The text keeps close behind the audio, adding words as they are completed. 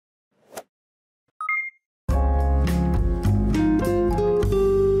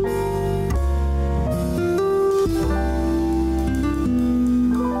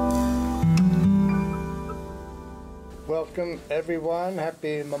welcome everyone.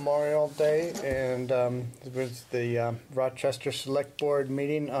 Happy Memorial Day, and it was the Rochester Selectboard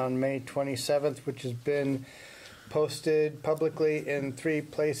meeting on May 27th, which has been posted publicly in 3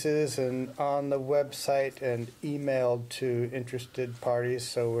 places and on the website and emailed to interested parties.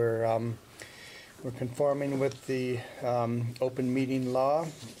 So we're conforming with the open meeting law,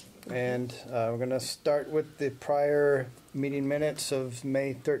 and we're going to start with the prior meeting minutes of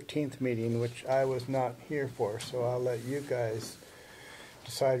May 13th meeting, which I was not here for, so I'll let you guys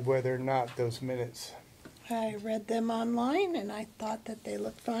decide whether or not those minutes. I read them online and I thought that they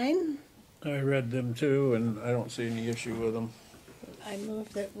looked fine. I read them too, and I don't see any issue with them. I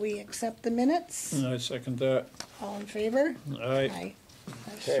move that we accept the minutes. I second that. All in favor? Aye.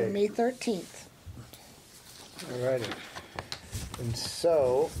 That's for May 13th. Alrighty. And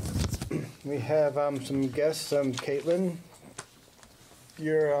so we have some guests. Caitlin,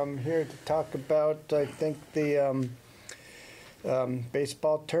 you're here to talk about, I think, the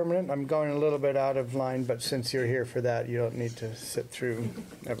baseball tournament. I'm going a little bit out of line, but since you're here for that, you don't need to sit through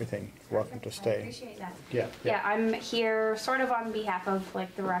everything. Welcome to stay. I appreciate that. Yeah, I'm here sort of on behalf of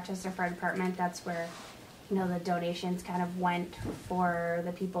like the Rochester Fire Department. That's where, you know, the donations kind of went for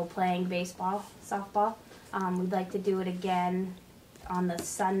the people playing baseball, softball. We'd like to do it again on the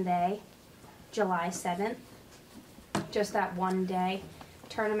Sunday, July 7th. Just that one day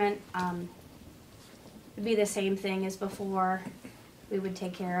tournament. It'd be the same thing as before. We would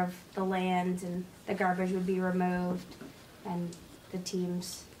take care of the land and the garbage would be removed, and the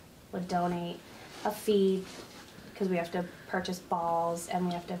teams would donate a fee because we have to purchase balls and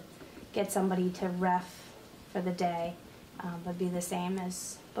we have to get somebody to ref for the day. Would be the same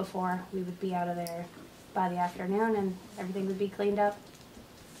as before. We would be out of there by the afternoon and everything would be cleaned up.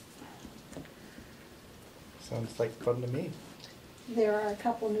 sounds like fun to me. There are a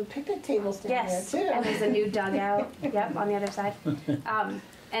couple new picnic tables down Yes, there too. and there's a new dugout, yep, on the other side.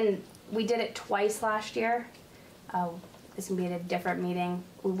 And we did it twice last year. This can be at a different meeting.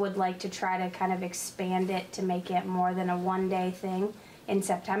 We would like to try to kind of expand it to make it more than a one-day thing in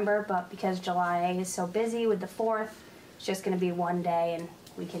September, but because July is so busy with the 4th, it's just going to be one day, and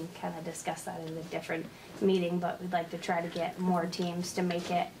we can kind of discuss that in a different meeting, but we'd like to try to get more teams to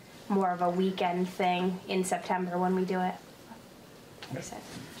make it more of a weekend thing in September when we do it. Like I said,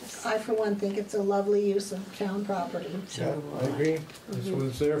 I, for one, think it's a lovely use of town property. So I agree. That's what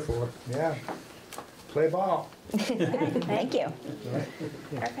it's there for. Yeah. Play ball. Thank you. Right.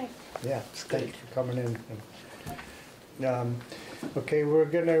 Perfect. Yeah, thanks for coming in. Okay, we're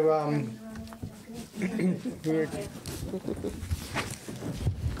gonna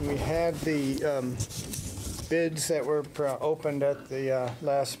we had the bids that were opened at the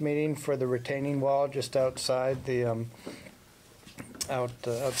last meeting for the retaining wall just outside the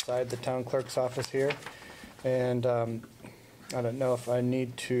outside the town clerk's office here, and I don't know if I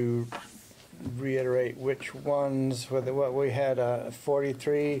need to reiterate which ones. What we had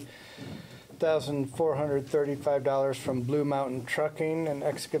 $43,435 from Blue Mountain Trucking and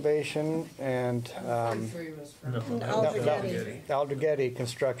Excavation, and Aldergetty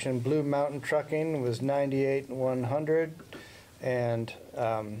Construction. Blue Mountain Trucking was $98,100, and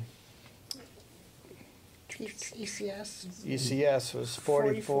ECS was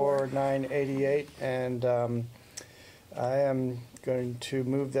 $44,988, and I am going to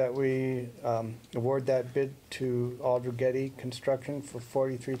move that we award that bid to Aldergetty Construction for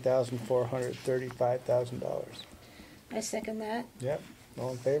 $43,435,000. I second that. Yep.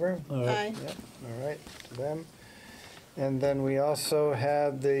 All in favor? Aye. Yep. All right. To them. And then we also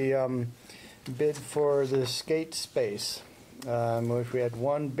had the bid for the skate space, which we had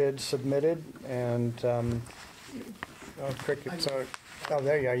one bid submitted, and cricket. So. Oh,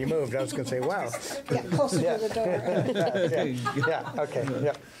 there you are. You moved. I was going to say, wow. Yeah, closer Yeah. to the door. Yeah. Okay.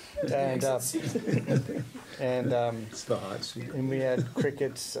 Yep. And It's the hot seat. and we had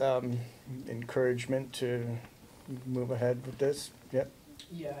Cricket's encouragement to move ahead with this. Yep.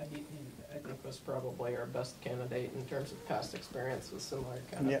 Yeah, he I think was probably our best candidate in terms of past experience with similar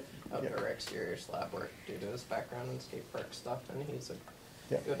kind of outdoor exterior slab work due to his background in skate park stuff, and he's a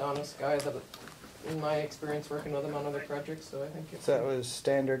good, honest guy that, in my experience working with him on other projects, so I think it's... So that was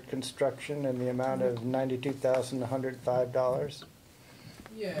standard construction in the amount of $92,105.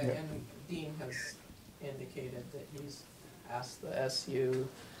 Yeah, and Dean has indicated that he's asked the SU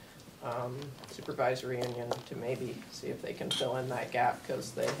supervisory union to maybe see if they can fill in that gap,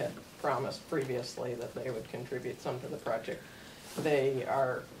 because they had promised previously that they would contribute some to the project. They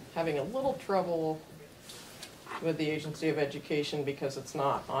are having a little trouble with the Agency of Education because it's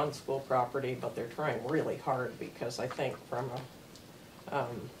not on school property, but they're trying really hard, because I think from a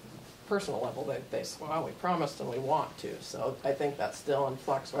personal level, they say, well, we promised and we want to. So I think that's still in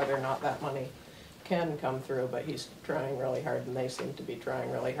flux whether or not that money can come through, but he's trying really hard, and they seem to be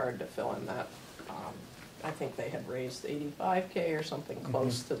trying really hard to fill in that. I think they had raised 85K or something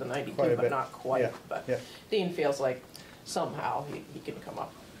close to the 92, Quite a but bit. not quite. Yeah, But yeah. Dean feels like somehow he can come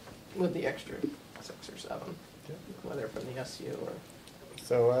up with the extra 6 or 7, whether from the SU or.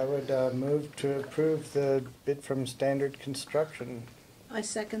 So I would move to approve the bid from Standard Construction. I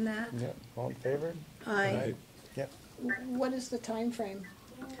second that. Yep, all in favor? I, Yep. what is the time frame?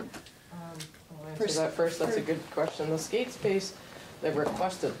 I'll answer that first. That's a good question. The skate space, the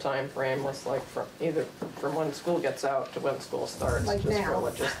requested time frame was like from either from when school gets out to when school starts, Like just for now.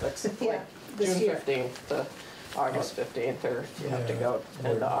 logistics. Yeah, Like this June year. 15th to August 15th, or you have to go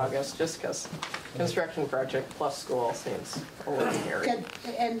into August, just because construction project plus school seems a little hairy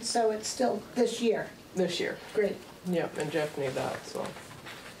And so it's still this year. this year. Great. Yep, and Jeff knew that, so.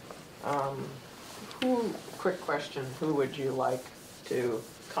 Quick question, who would you like to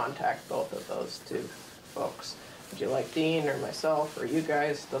contact both of those two folks? Would you like Dean or myself or you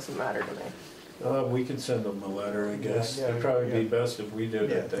guys? Doesn't matter to me. We can send them a letter, I guess. Yeah, It'd probably be yeah. best if we did,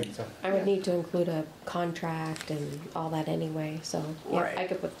 Yeah, I think. so. I would need to include a contract and all that anyway, so yeah, Right. I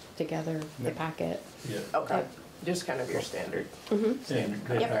could put together the Yeah. packet. Yeah. Okay, Yep. just kind of your standard. Mm-hmm. And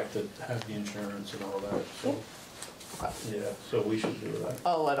they Yep. have to have the insurance and all that, so, Okay. yeah, so we should do that.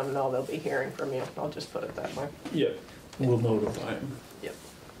 I'll let them know they'll be hearing from you. I'll just put it that way. Yeah, we'll notify them. Yep.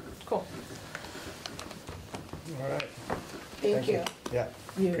 Cool. All right. Thank you. Yeah,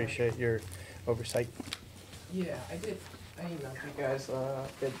 Yeah. appreciate your oversight. Yeah, I did. I emailed you guys a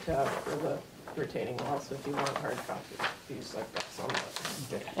bid tab for the retaining walls, so if you want hard copies, these like that some.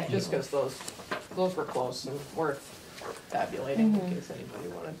 Okay. Just because those were close and worth tabulating in case anybody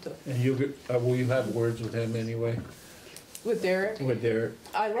wanted to. And will you have words with him anyway? With Derek, With their,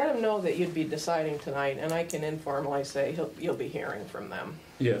 I let him know that you'd be deciding tonight, and I can informally say you'll be hearing from them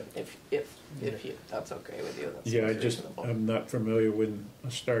yeah, if that's okay with you. That yeah, seems reasonable. I'm not familiar when a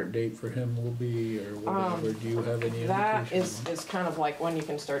start date for him will be or whatever. Do you have any That indication? is kind of like when you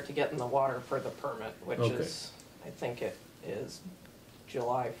can start to get in the water for the permit, which Okay. is, I think it is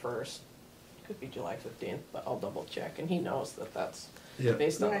July 1st. Could be July 15th, but I'll double check. And he knows that that's Yeah,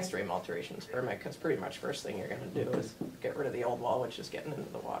 based on the Right. stream alterations permit, because pretty much first thing you're gonna do is get rid of the old wall, which is getting into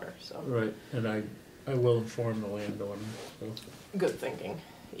the water, so. right, and I will inform the landowner, so, Good thinking,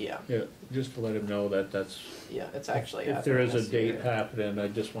 yeah, yeah, just to let him know that that's, yeah, it's actually if there is a happening this date year. happening, I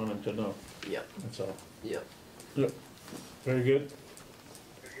just want him to know, Yep, that's all. yep. Yep, very good.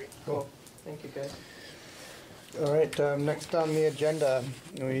 Cool. Thank you, guys. All right, next on the agenda,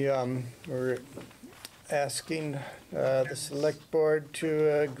 we're asking the select board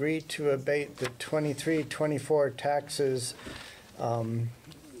to agree to abate the 23-24 taxes,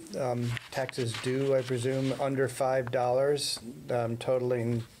 taxes due, I presume, under $5,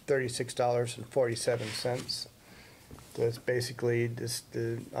 totaling $36.47. So it's basically just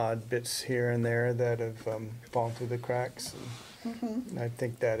the odd bits here and there that have fallen through the cracks. And I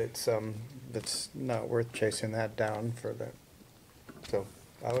think that it's not worth chasing that down for that. So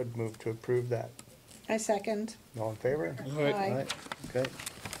I would move to approve that. I second. All in favor? All right, Aye. Okay.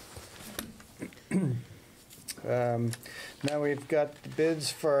 Now we've got the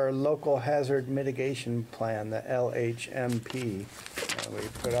bids for our local hazard mitigation plan, the LHMP. We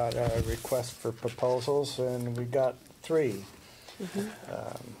put out a request for proposals and we got 3. We've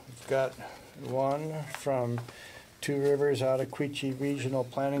got one from Two Rivers Ottaquechee Regional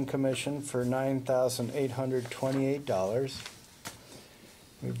Planning Commission for $9,828.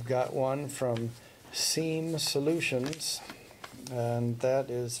 We've got one from Seam Solutions, and that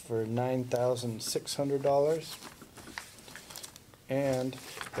is for $9,600. And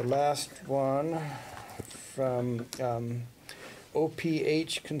the last one from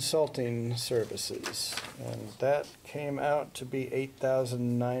OPH Consulting Services, and that came out to be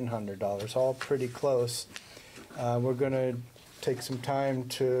 $8,900, all pretty close. We're going to take some time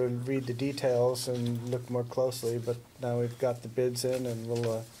to read the details and look more closely, but now we've got the bids in and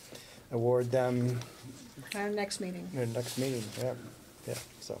we'll award them Our next meeting. in the next meeting. Yeah,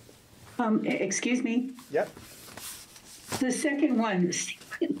 so, Excuse me, yep. the second one,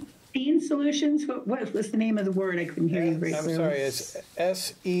 Steam Solutions, what was the name of the word? I couldn't hear you very I'm clearly. sorry, it's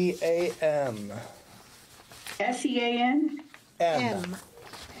SEAM. S-E-A-N? M.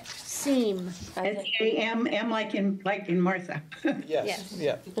 Seam. S-E-A-M, M like in Martha. Yes, Yes.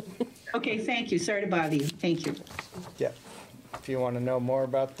 yeah, Okay, thank you, sorry to bother you, thank you. yeah. If you want to know more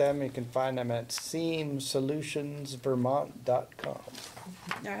about them, you can find them at seamsolutionsvermont.com.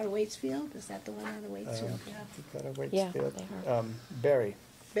 Out of Waitsfield? Is that the one out of Waitsfield? Yeah. Is that a Yeah, Waitsfield? they are. Barry.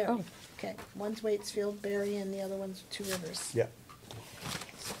 Berry. Oh. Okay, one's Waitsfield, Berry, and the other one's Two Rivers. Yeah.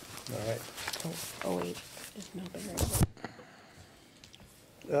 All right. Oh, wait. There's no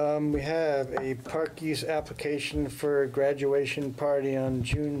Berry. We have a park use application for a graduation party on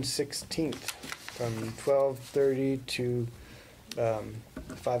June 16th from 12:30 to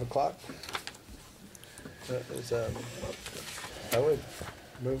 5 o'clock. That is, I would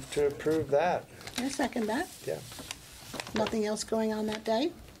move to approve that. I second that. Yeah. Nothing else going on that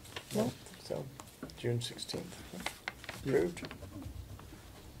day? No. So, June 16th. Approved.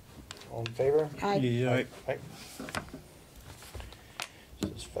 All in favor? Aye. Aye. Aye.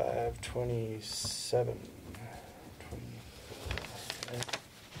 This is 527.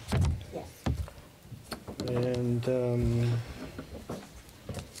 Yes. And,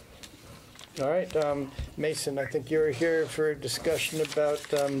 all right, Mason, I think you were here for a discussion about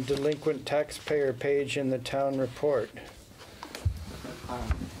delinquent taxpayer page in the town report.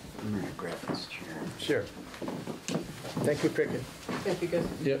 I'm going to grab this chair. Sure. Thank you, Cricket. Thank you, guys.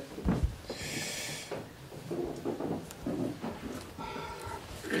 Yep.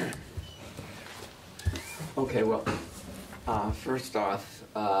 Okay, well, first off,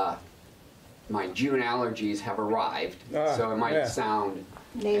 my June allergies have arrived, so it might yeah. sound...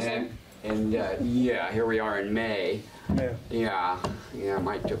 Nasal? And yeah, here we are in May. Yeah. Yeah,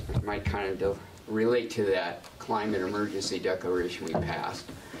 might kind of relate to that climate emergency declaration we passed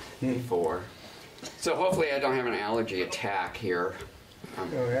before. So hopefully I don't have an allergy attack here. Oh,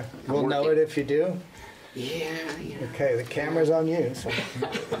 yeah. I'm We'll know it working. if you do. Yeah. Okay, the camera's on you. So.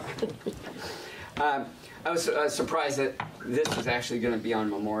 I was surprised that this was actually going to be on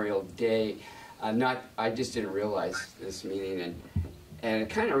Memorial Day. I just didn't realize this meeting, and it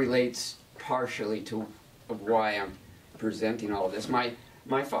kind of relates partially to why I'm presenting all of this. My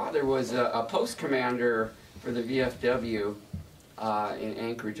father was a post commander for the VFW in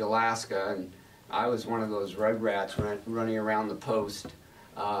Anchorage, Alaska, and I was one of those rugrats running around the post,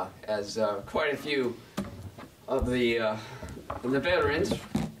 as quite a few of the veterans,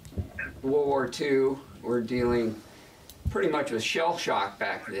 World War II, were dealing pretty much with shell shock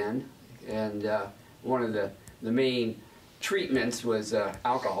back then, and one of the main treatments was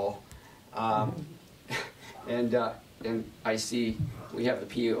alcohol, and I see we have the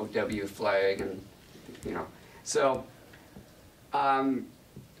POW flag, and so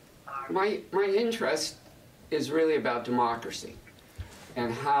my interest is really about democracy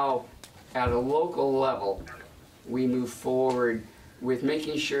and how at a local level we move forward with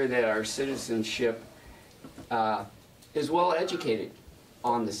making sure that our citizenship is well educated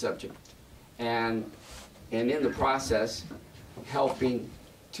on the subject, and in the process helping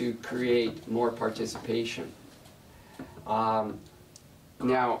to create more participation.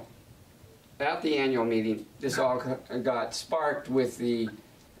 Now, at the annual meeting, this all got sparked with the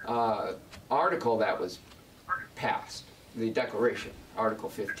article that was passed, the declaration, Article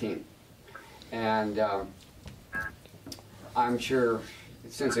 15. And I'm sure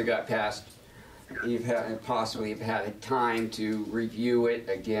since it got passed, you've possibly had time to review it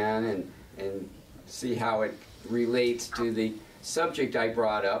again and see how it relates to the subject I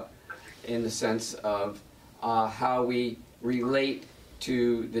brought up, in the sense of how we relate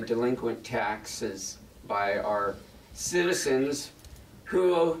to the delinquent taxes by our citizens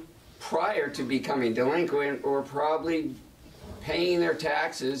who, prior to becoming delinquent, were probably paying their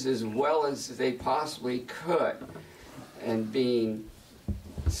taxes as well as they possibly could and being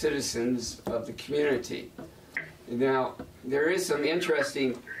citizens of the community. Now, there is some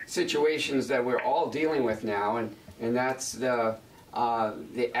interesting situations that we're all dealing with now, and that's the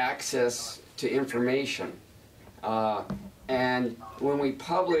access to information. And when we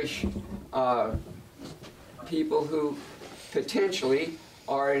publish people who potentially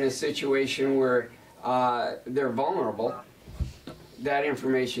are in a situation where they're vulnerable, that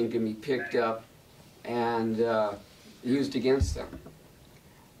information can be picked up and used against them.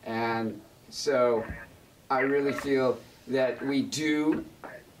 And so I really feel that we do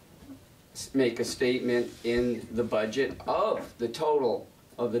make a statement in the budget of the total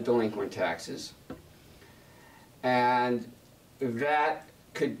of the delinquent taxes, and that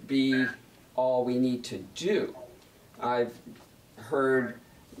could be all we need to do. I've heard,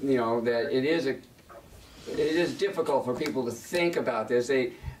 that it is difficult for people to think about this.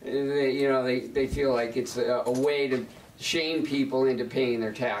 They feel like it's a way to shame people into paying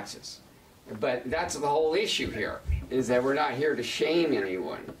their taxes. But that's the whole issue here, is that we're not here to shame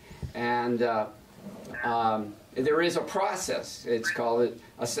anyone. And there is a process. It's called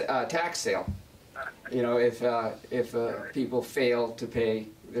a tax sale. If people fail to pay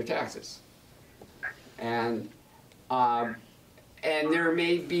their taxes. And And there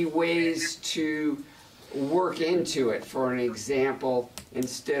may be ways to work into it. For an example,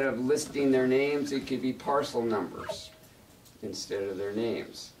 instead of listing their names, it could be parcel numbers instead of their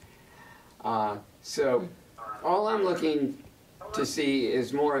names. So all I'm looking to see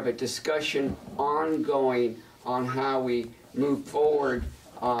is more of a discussion ongoing on how we move forward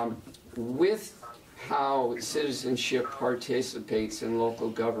with how citizenship participates in local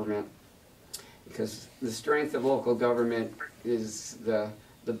government, because the strength of local government is the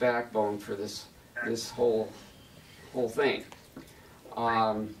backbone for this whole thing.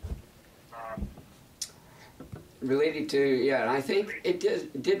 Related to, yeah, and I think it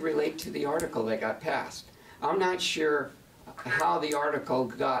did relate to the article that got passed. I'm not sure how the article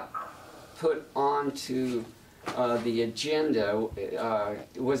got put onto the agenda.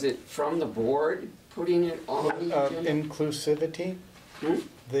 Was it from the board putting it on the agenda? Inclusivity?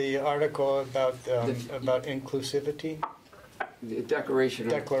 The article about inclusivity? The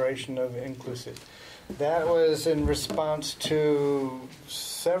Declaration of Inclusive. That was in response to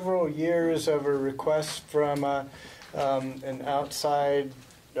several years of a request from an outside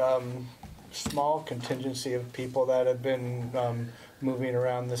small contingency of people that have been moving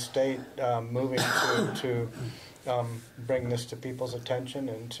around the state, moving to bring this to people's attention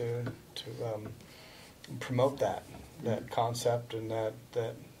and to promote that concept and that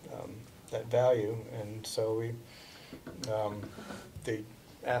value. And so they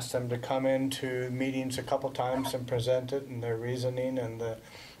asked them to come into meetings a couple times and present it and their reasoning and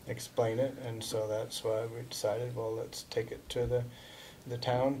explain it. And so that's why we decided, well, let's take it to the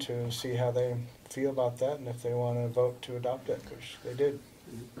town to see how they feel about that and if they want to vote to adopt it, which they did.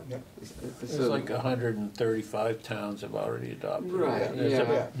 Yeah. There's like 135 towns have already adopted it. Right, There's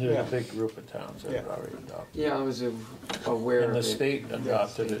a big group of towns that have already adopted it. Yeah, I was aware And of the it. state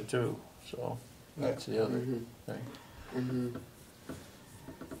adopted it too, so that's the other thing. Mm-hmm.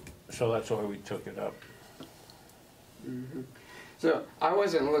 So that's why we took it up. Mm-hmm. So I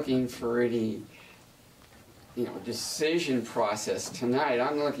wasn't looking for any, decision process tonight.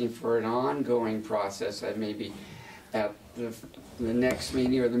 I'm looking for an ongoing process that maybe at the next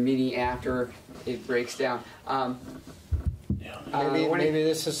meeting or the meeting after it breaks down. Maybe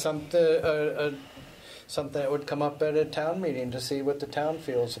this is something that would come up at a town meeting to see what the town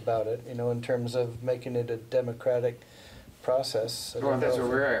feels about it. In terms of making it a democratic process. Oh, that's what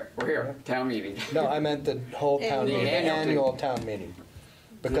we're here, town meeting. No, I meant the whole town meeting, annual town meeting.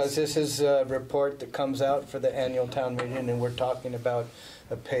 Because this is a report that comes out for the annual town meeting, and we're talking about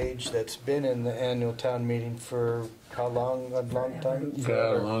a page that's been in the annual town meeting for how long? A long time?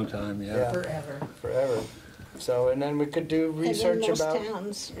 Yeah, a long time, yeah. Forever. So, and then we could do research about,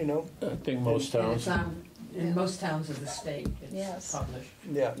 towns. I think most towns. In most towns of the state, it's Yes. published.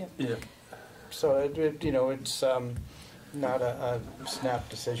 Yeah. Yeah. So, it's not a snap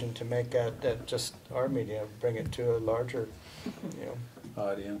decision to make at just our media, bring it to a larger,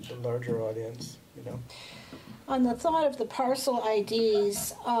 Audience. a larger audience, On the thought of the parcel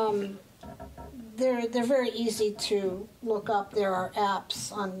IDs, they're very easy to look up. There are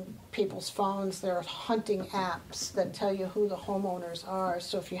apps on people's phones. There are hunting apps that tell you who the homeowners are.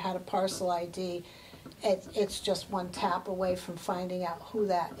 So if you had a parcel ID, it's just one tap away from finding out who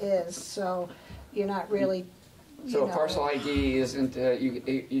that is. So you're not really. So a parcel ID isn't,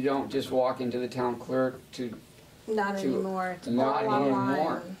 you don't just walk into the town clerk to. Not anymore. It's Not all anymore.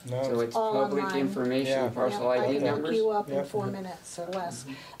 online. No. So it's All public online. information, Yeah. parcel Yeah, ID I can numbers? look you up in Yep. 4 minutes or less.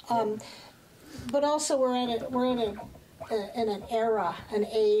 But also we're in an era, an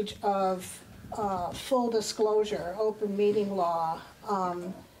age of full disclosure, open meeting law,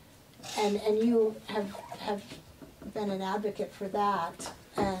 and you have been an advocate for that.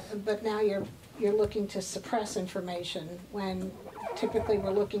 But now you're looking to suppress information when typically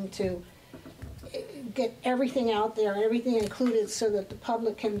we're looking to get everything out there, everything included, so that the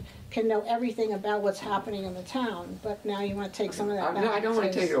public can know everything about what's happening in the town. But now you want to take some of that back. No, I don't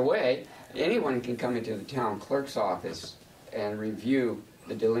want to take it away. Anyone can come into the town clerk's office and review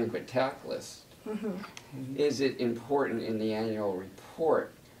the delinquent tax list. Mm-hmm. Is it important in the annual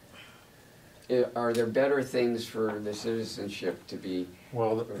report? Are there better things for the citizenship to be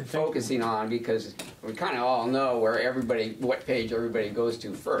focusing on? Because we kind of all know what page everybody goes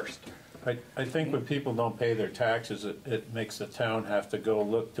to first. I think when people don't pay their taxes, it makes the town have to go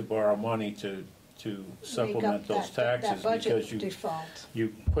look to borrow money to supplement those taxes, because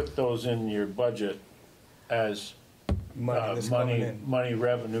you put those in your budget as money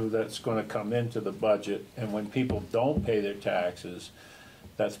revenue that's going to come into the budget, and when people don't pay their taxes,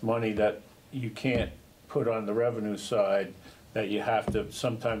 that's money that you can't put on the revenue side that you have to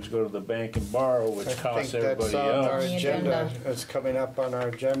sometimes go to the bank and borrow, which I costs think that's everybody on our else. agenda. It's coming up on our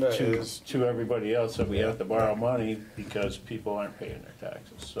agenda To everybody else that we have to borrow money because people aren't paying their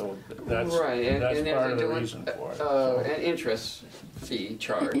taxes. So that's Right, and that's there's part a of the reason for it. an interest fee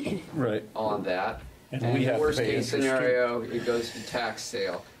charge Right. on that. And we have to worst pay case interest, too. scenario, it goes to tax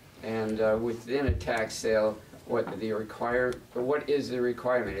sale. And within a tax sale, what is the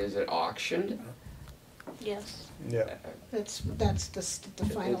requirement? Is it auctioned? Yes, Yeah. that's the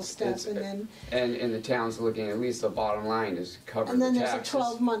final step, It's- and then, And the town's looking, at least the bottom line is cover and the then there's taxes. a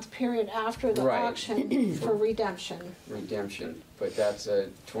 12-month period after the Right. auction for redemption. Redemption, but that's a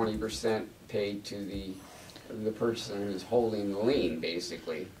 20% paid to the person who's holding the lien,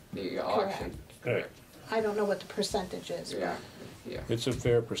 basically, the auction. Right. I don't know what the percentage is, Yeah, but yeah. It's a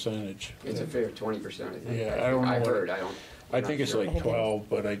fair percentage. It's a fair 20%, I think. Yeah, I don't know I what heard, it- I don't. I I'm think not it's sure. like 12,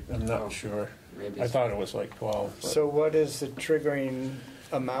 but I'm Oh. not sure. Maybe I it's- thought it was like 12. But So what is the triggering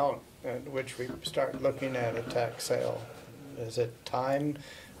amount at which we start looking at a tax sale? Is it time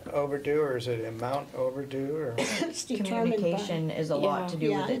overdue, or is it amount overdue, or? it's determined by. Communication is a lot to do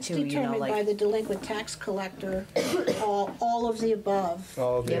Yeah, with it it's too, you know, determined by like, the delinquent tax collector, all of the above.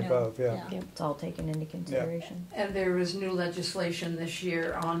 All of the you know, above, yeah. it's all taken into consideration. And there is new legislation this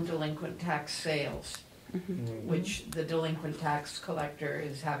year on delinquent tax sales, Mhm. which the delinquent tax collector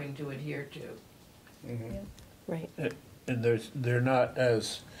is having to adhere to. Mhm. Right. and they're not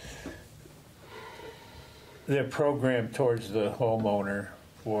as, they're programmed towards the homeowner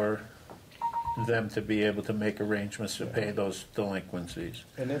for them to be able to make arrangements to pay those delinquencies.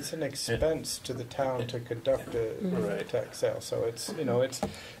 And it's an expense to the town to conduct a Right. tax sale, so it's, it's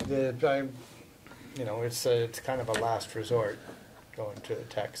it's kind of a last resort, going to a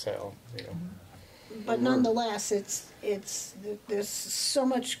tax sale, But nonetheless, there's so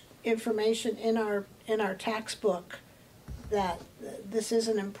much information in our tax book that this is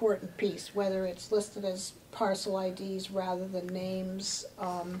an important piece, whether it's listed as parcel IDs rather than names.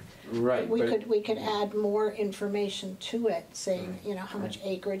 Right, We but- could add more information to it, saying, how much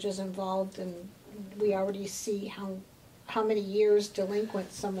acreage is involved, and we already see how many years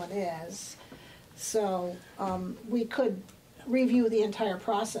delinquent someone is. So, we could review the entire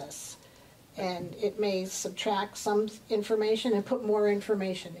process, and it may subtract some information and put more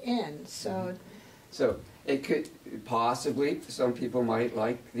information in, so. So it could possibly, some people might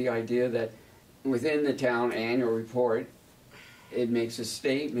like the idea that within the town annual report, it makes a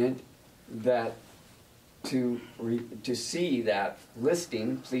statement that to see that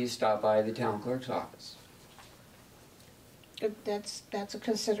listing, please stop by the town clerk's office. That's a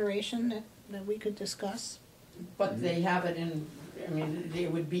consideration that we could discuss. But they have it in,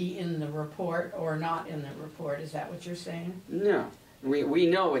 it would be in the report or not in the report, is that what you're saying? No, we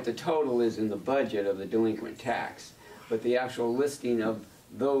know what the total is in the budget of the delinquent tax, but the actual listing of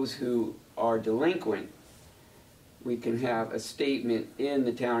those who are delinquent, we can have a statement in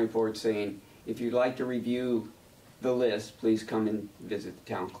the town report saying, if you'd like to review the list, please come and visit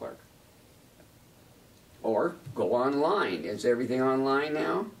the town clerk. Or go online. Is everything online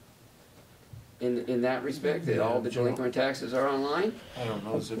now? In that respect, that all the delinquent taxes are online? I don't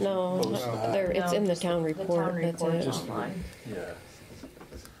know if you No, post that. it's in the town The town report, that's report is it. online. Yeah.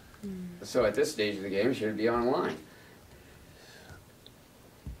 So at this stage of the game, it should be online.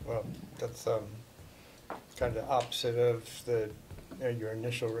 Well, that's kind of the opposite of your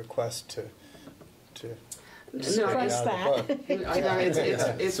initial request to No, Press that. I know,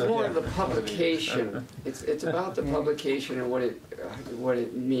 it's more of the publication. It's about the publication and what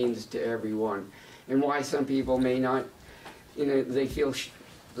it means to everyone, and why some people may not, they feel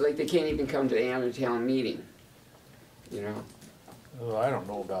like they can't even come to the annual town meeting. Well, I don't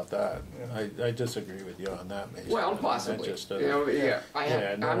know about that. I disagree with you on that, Mason. Well, I mean, possibly. that just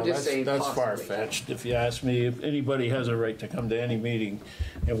I'm just saying that's possibly. far-fetched. If you ask me, if anybody has a right to come to any meeting,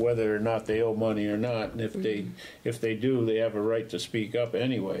 and whether or not they owe money or not, and if they do, they have a right to speak up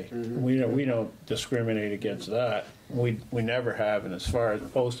anyway. We don't discriminate against that. We never have. And as far as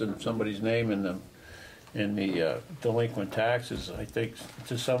posting somebody's name in the delinquent taxes, I think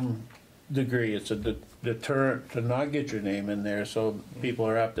to some degree it's a deterrent to not get your name in there, so people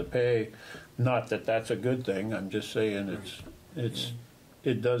are apt to pay. Not that that's a good thing. I'm just saying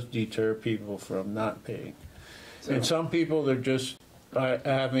it does deter people from not paying. And some people, they're just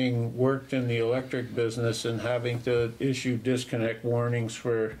having worked in the electric business and having to issue disconnect warnings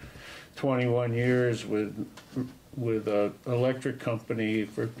for 21 years with an electric company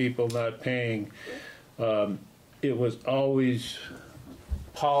for people not paying. It was always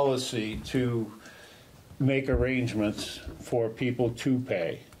policy to make arrangements for people to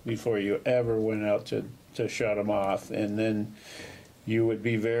pay before you ever went out to to shut them off, and then you would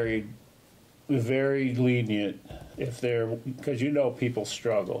be very, very lenient if they're, because you know people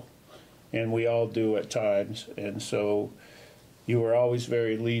struggle, and we all do at times, and so you were always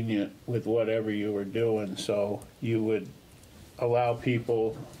very lenient with whatever you were doing, so you would allow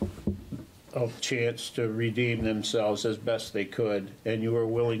people a chance to redeem themselves as best they could, and you were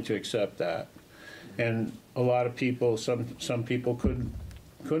willing to accept that. And a lot of people, some people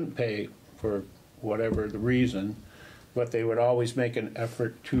couldn't pay for whatever the reason, but they would always make an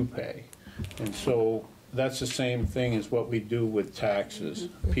effort to pay. And so that's the same thing as what we do with taxes.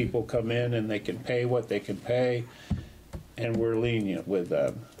 People come in and they can pay what they can pay, and we're lenient with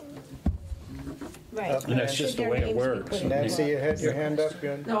them. Right. And that's just the way it works. Nancy, you had your hand up.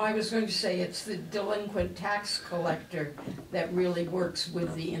 Good. No, I was going to say it's the delinquent tax collector that really works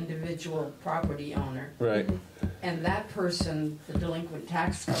with the individual property owner. Right. And that person, the delinquent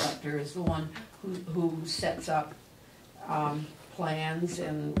tax collector, is the one who sets up plans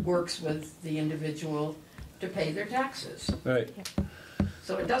and works with the individual to pay their taxes. Right.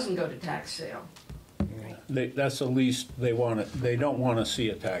 So it doesn't go to tax sale. That's the least they want it. They don't want to see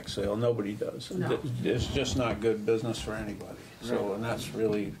a tax sale. Nobody does. No. It's just not good business for anybody. So, and that's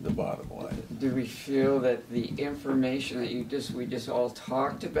really the bottom line. Do we feel that the information that we just all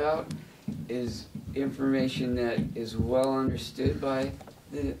talked about is information that is well understood by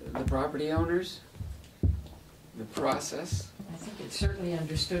the property owners? The process? I think it's certainly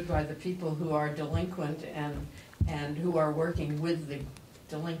understood by the people who are delinquent and who are working with the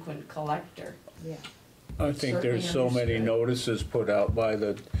delinquent collector. Yeah. I think there's so many notices put out by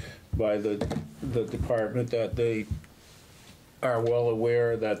the department that they are well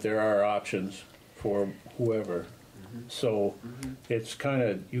aware that there are options for whoever. So it's kind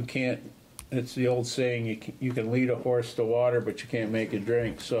of, you can't, it's the old saying, you can lead a horse to water, but you can't make it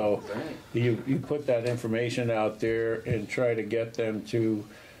drink. So you put that information out there and try to get them to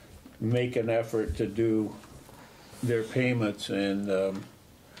make an effort to do their payments. And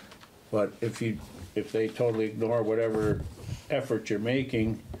but if they totally ignore whatever effort you're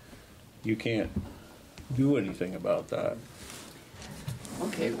making, you can't do anything about that.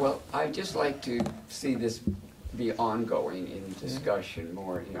 Okay, well, I'd just like to see this be ongoing in discussion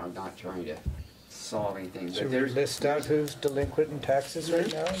more, not trying to solve anything. But Should we there's list out who's delinquent in taxes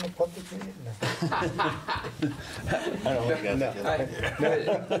right now in the public meeting? I don't think that's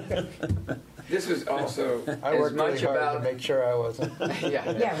this was also I as worked really much hard about to make sure I wasn't.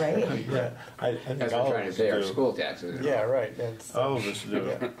 yeah, Yeah, right? Yeah, I think as all we're of trying us to pay our do. school taxes. Yeah, right. That's, All of us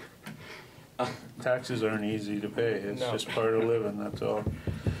do. Taxes aren't easy to pay. It's No. just part of living, that's all.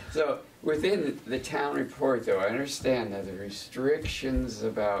 So within the town report, though, I understand that the restrictions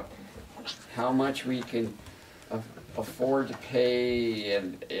about how much we can afford to pay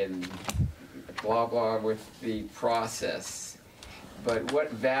and blah blah with the process. But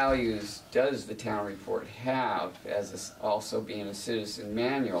what values does the town report have as also being a citizen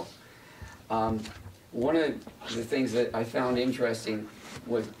manual? One of the things that I found interesting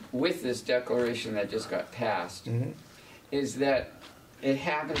with this declaration that just got passed is that it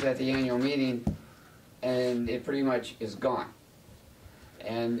happens at the annual meeting and it pretty much is gone.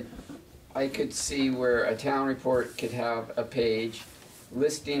 And I could see where a town report could have a page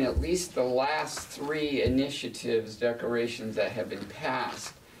listing at least the last 3 initiatives, declarations that have been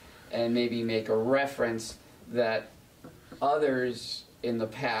passed, and maybe make a reference that others in the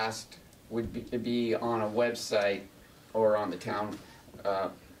past would be on a website or on the town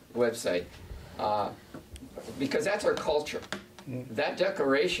website, because that's our culture. That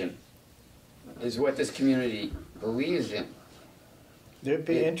declaration is what this community believes in. it'd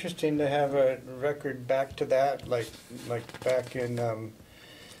be interesting to have a record back to that, like back in.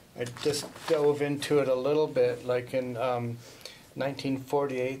 I just dove into it a little bit. Like in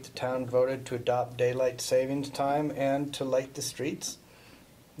 1948, the town voted to adopt daylight savings time and to light the streets.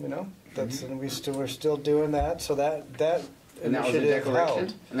 That's and we're still doing that. So that And that was a initiative declaration?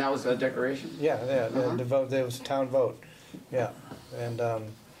 held. And that was a declaration? Yeah, the vote. There was a town vote. Yeah, and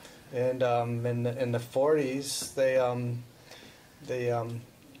in the 40s, they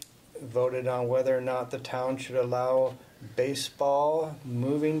voted on whether or not the town should allow baseball,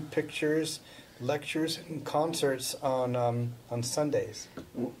 moving pictures, lectures, and concerts on Sundays.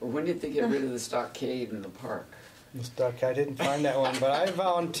 When did they get rid of the stockade in the park? I didn't find that one, but I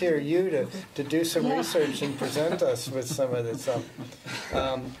volunteer you to do some research and present us with some of this stuff.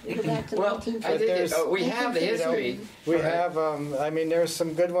 Go back to Well, I think we have the history. We have, there's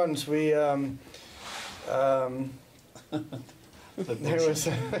some good ones. We, there was,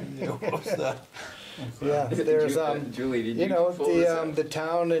 Yeah, there's Julie, did you know, pull this out? the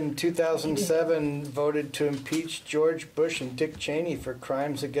town in 2007 voted to impeach George Bush and Dick Cheney for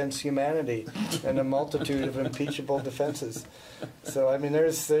crimes against humanity and a multitude of impeachable defenses. So I mean,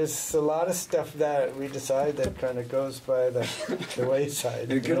 there's a lot of stuff that we decide that kind of goes by the wayside.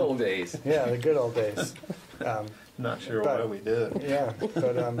 The good old days. Yeah, the good old days. Not sure why we did. Yeah,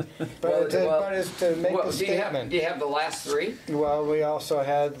 but it's to make the statement. Do you have the last three? Well, we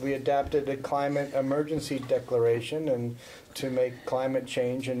adapted a climate emergency declaration and to make climate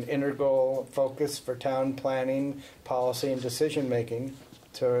change an integral focus for town planning, policy, and decision making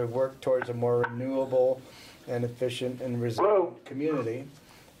to work towards a more renewable and efficient and resilient community.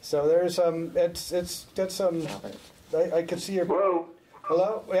 So there's I can see your.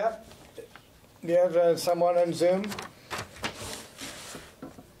 Hello. Yeah. Do you have someone on Zoom?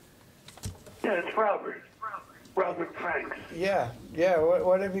 Yeah, it's Robert. Robert Franks. Yeah.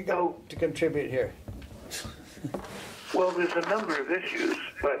 What have you got to contribute here? Well, there's a number of issues,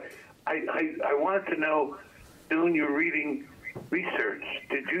 but I wanted to know, doing your reading research,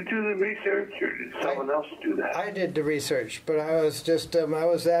 did you do the research or did someone else do that? I did the research, but I was just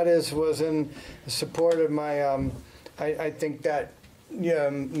was in support of my. I think that. Yeah,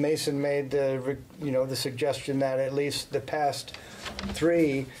 Mason made the suggestion that at least the past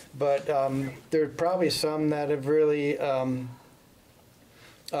three, but there are probably some that have really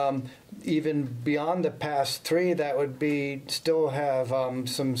even beyond the past three that would still have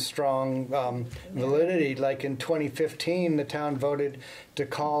some strong validity. Like in 2015, the town voted to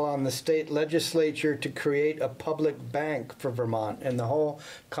call on the state legislature to create a public bank for Vermont, and the whole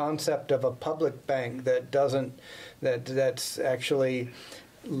concept of a public bank that's actually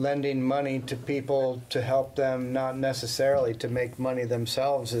lending money to people to help them, not necessarily to make money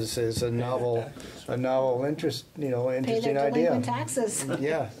themselves, is a novel interesting Pay their idea. delinquent taxes.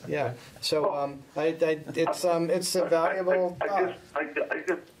 Yeah. So it's a valuable. I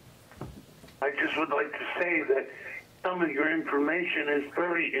just would like to say that some of your information is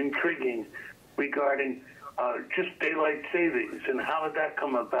very intriguing regarding just daylight savings and how did that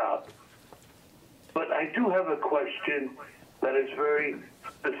come about. But I do have a question that is very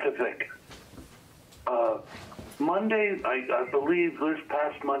specific. Monday, I believe this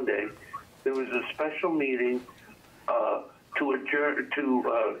past Monday, there was a special meeting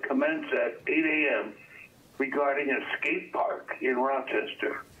to commence at 8 a.m. regarding a skate park in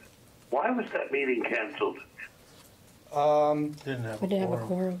Rochester. Why was that meeting canceled? Didn't have We didn't have a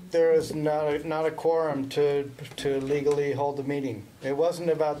quorum. There is not a quorum to legally hold the meeting. It wasn't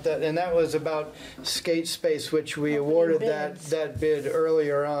about that, and that was about skate space, which we awarded that bid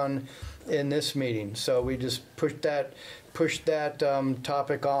earlier on in this meeting. So we just pushed that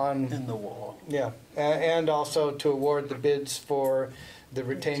topic on in the wall. Yeah, and also to award the bids for the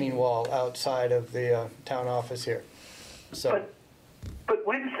retaining wall outside of the town office here. So, but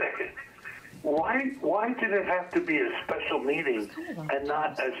wait a second. Why did it have to be a special meeting and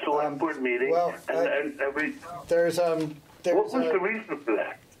not a select board meeting? Well, what was the reason for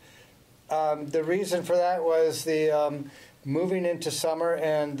that? The reason for that was the moving into summer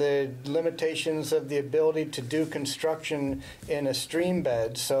and the limitations of the ability to do construction in a stream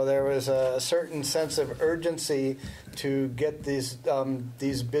bed. So there was a certain sense of urgency to get these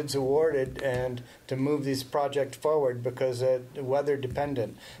bids awarded and to move these projects forward because weather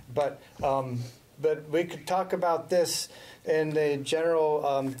dependent. But we could talk about this in the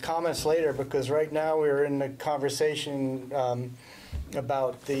general comments later because right now we're in the conversation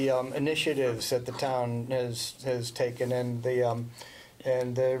about the initiatives that the town has taken and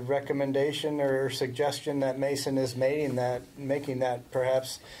the recommendation or suggestion that Mason is making that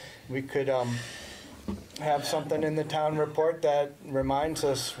perhaps we could have something in the town report that reminds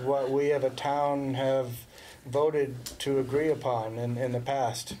us what we as a town have voted to agree upon in the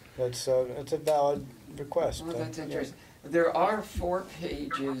past. It's a valid request. Well, that's interesting. There are 4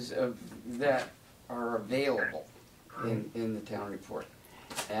 pages that are available in the town report,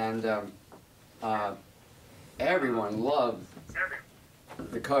 and everyone loved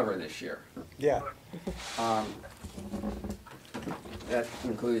the cover this year. Yeah. That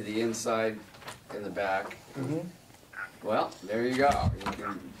included the inside and the back. Mm-hmm. Well, there you go.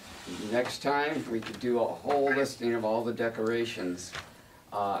 Next time we could do a whole listing of all the decorations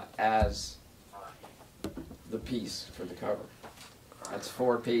as the piece for the cover. That's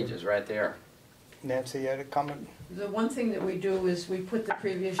 4 pages right there. Nancy, you had a comment? The one thing that we do is we put the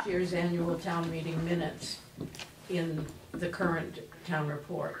previous year's annual town meeting minutes in the current town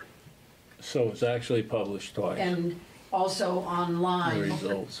report. So it's actually published twice. And also online. The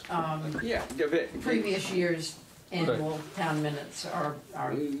results. Yeah. Previous year's annual town minutes are.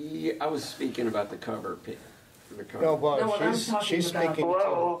 Yeah, I was speaking about the cover. The cover. No, well, No, what I'm talking she's about- speaking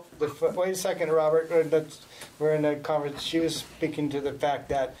Hello? to wait a second, Robert. We're in a conference. She was speaking to the fact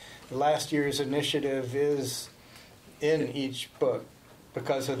that last year's initiative is in each book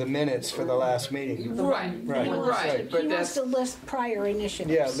because of the minutes for the last meeting. Right, Right. He wants, right. But he wants that's to list prior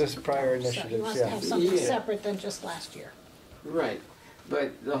initiatives. Yeah, list prior So he initiatives. wants to have Yeah. something Yeah. separate than just last year. right.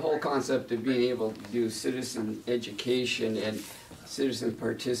 But the whole concept of being able to do citizen education and citizen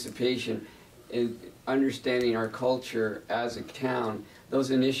participation and understanding our culture as a town,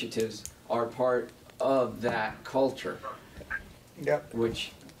 those initiatives are part of that culture, Yep.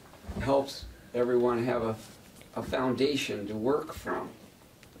 which helps everyone have a foundation to work from.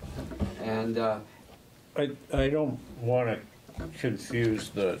 And I don't want to confuse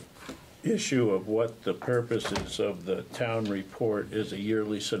the issue of what the purpose is of the town report is a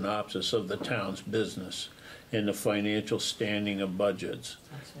yearly synopsis of the town's business and the financial standing of budgets.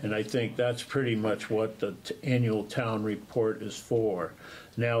 And I think that's pretty much what the annual town report is for.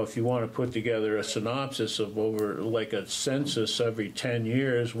 Now, if you want to put together a synopsis of over, like a census every 10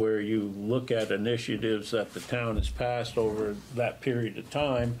 years where you look at initiatives that the town has passed over that period of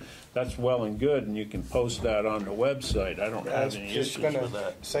time, that's well and good, and you can post that on the website. I don't I have was any just issues going with to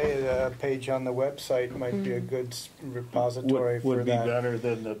that. say a page on the website might be a good repository for Would be that. better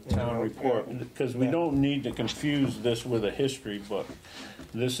than the town know, report, because we yeah. don't need to confuse this with a history book.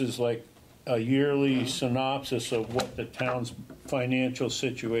 This is like a yearly synopsis of what the town's financial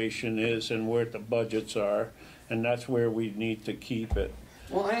situation is and where the budgets are, and that's where we need to keep it.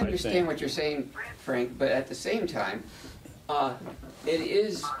 well, I understand think. what you're saying, Frank, but at the same time, it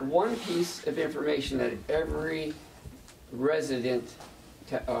is one piece of information that every resident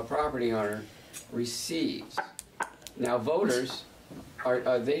property owner receives. Now, voters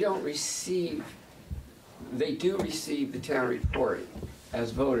they don't receive. They do receive the town report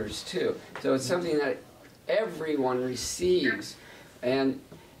as voters too. So it's something that everyone receives, and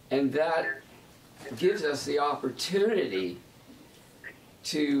that gives us the opportunity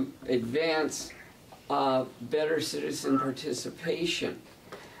to advance better citizen participation.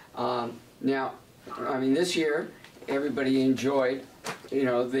 Now, I mean, this year everybody enjoyed,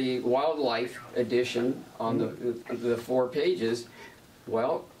 the wildlife edition on the 4 pages.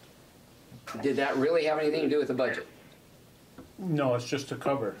 Well, did that really have anything to do with the budget? No, it's just a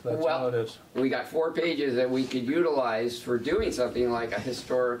cover, that's all it is. We got 4 pages that we could utilize for doing something like a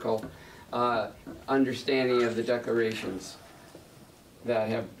historical understanding of the declarations that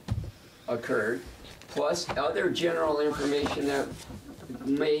have occurred, plus other general information that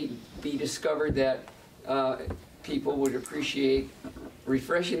may be discovered that people would appreciate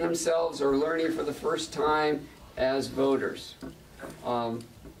refreshing themselves or learning for the first time as voters.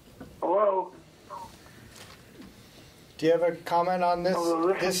 Hello? Do you have a comment on this, Hello,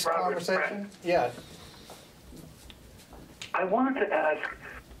 this is this Robert conversation? Pratt. Yeah. I wanted to ask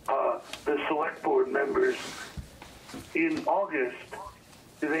the select board members, in August,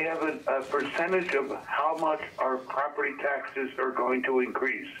 do they have a percentage of how much our property taxes are going to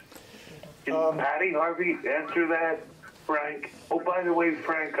increase? Can Patty Harvey answer that, Frank? Oh, by the way,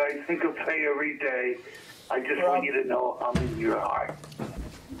 Frank, I think of Faye every day. I just want you to know I'm in your heart.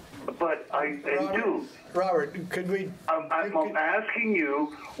 But I do. Robert, could we? I'm asking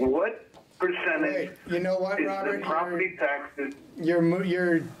you what percentage Wait, you know what, is Robert? the property taxes?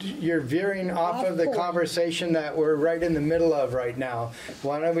 You're veering off of the conversation that we're right in the middle of right now.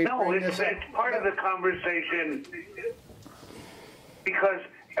 Why don't we No, bring it's this up? part of the conversation because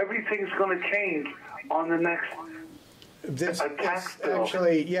everything's going to change on the next This tax is bill.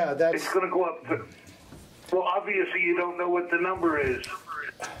 actually, yeah, that's It's going to go up to. Well, obviously you don't know what the number is.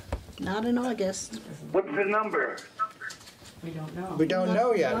 Not in August. What's the number? We don't know. we don't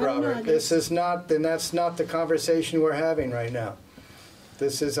know yet, not in Robert. August. This is not, then that's not the conversation we're having right now.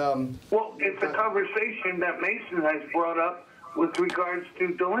 This is Well, it's a conversation that Mason has brought up with regards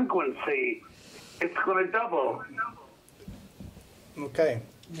to delinquency. It's going to double. okay,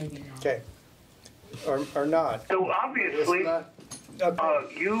 Maybe not. okay, or not. So It's obviously, not.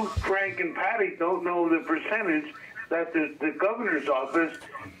 Okay. you, Frank, and Patty don't know the percentage that the governor's office,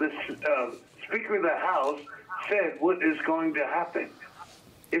 the Speaker of the House, said what is going to happen.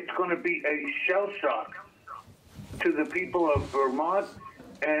 It's going to be a shell shock to the people of Vermont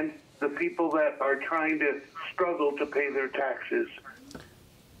and the people that are trying to struggle to pay their taxes.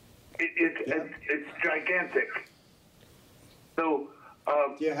 It's gigantic. So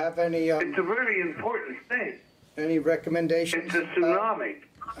Do you have any it's a very important thing. any recommendations? It's a tsunami.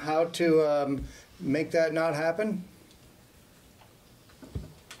 How to make that not happen?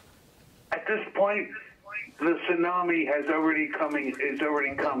 At this point, the tsunami is already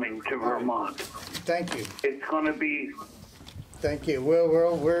coming to Vermont. Thank you. It's going to be. Thank you.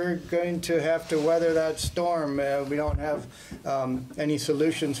 We're going to have to weather that storm. We don't have any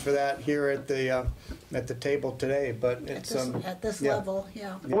solutions for that here at the table today, but it's at this level,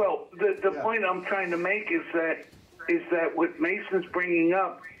 yeah. Well, the point I'm trying to make is that what Mason's bringing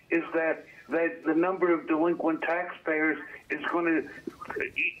up is that the number of delinquent taxpayers is going to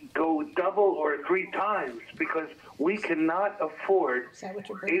go double or 3 times because we cannot afford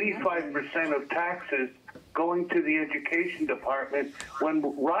 85% of taxes going to the education department when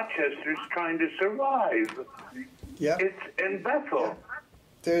Rochester's trying to survive. Yeah. It's in Bethel.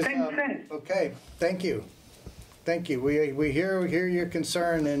 There's, Same thing. Okay, thank you. Thank you. We hear your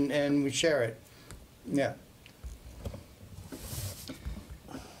concern and we share it. Yeah.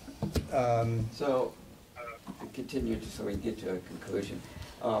 So, to continue, just so we get to a conclusion,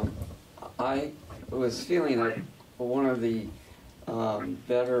 I was feeling like one of the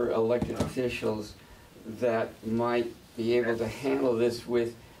better elected officials that might be able to handle this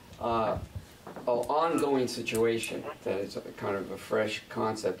with an ongoing situation, that is kind of a fresh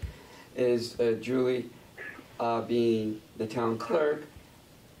concept, is Julie being the town clerk,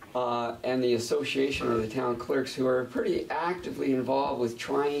 and the Association of the Town Clerks, who are pretty actively involved with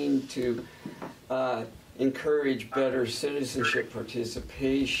trying to encourage better citizenship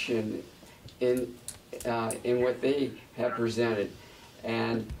participation in what they have presented.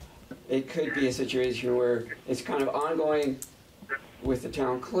 And it could be a situation where it's kind of ongoing with the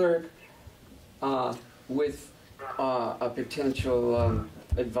town clerk, with a potential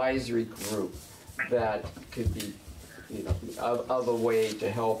advisory group that could be, of a way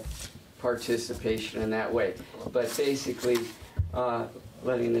to help participation in that way. But basically,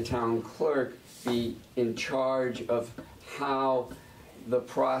 letting the town clerk be in charge of how the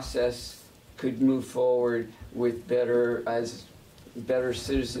process could move forward with better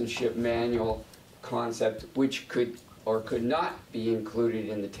citizenship manual concept, which could or could not be included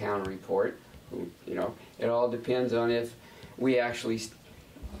in the town report. It all depends on if we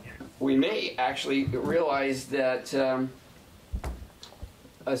may actually realize that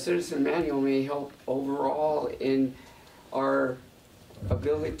a citizen manual may help overall in our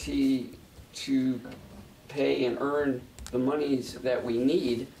ability to pay and earn the monies that we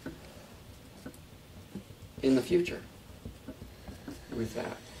need in the future with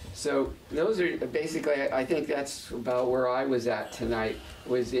that. So those are basically, I think that's about where I was at tonight,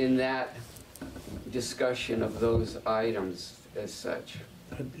 was in that discussion of those items as such.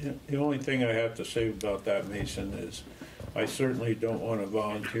 The only thing I have to say about that, Mason, is I certainly don't want to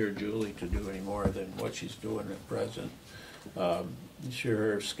volunteer Julie to do any more than what she's doing at present. Sure,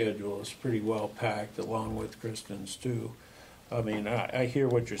 her schedule is pretty well packed, along with Kristen's too. I mean, I hear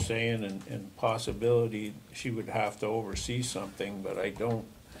what you're saying, and possibility she would have to oversee something, but I don't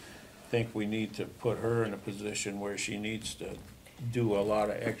think we need to put her in a position where she needs to do a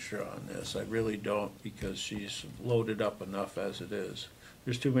lot of extra on this. I really don't, because she's loaded up enough as it is.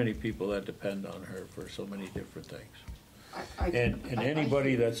 There's too many people that depend on her for so many different things. And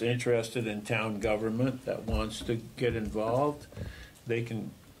anybody that's interested in town government that wants to get involved, they can,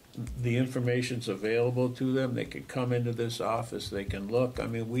 the information's available to them. They can come into this office, they can look. I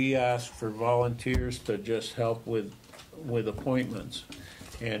mean, we ask for volunteers to just help with appointments,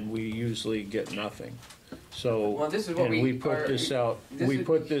 and we usually get nothing. So, well, this is what we put this out. We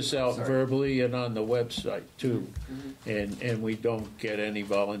put this out verbally and on the website too, and we don't get any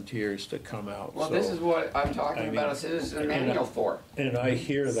volunteers to come out. Well, so, this is what I'm talking about a citizen manual for. And I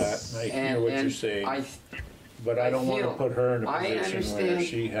hear that, and I hear what you're saying. But I don't want to put her in a position where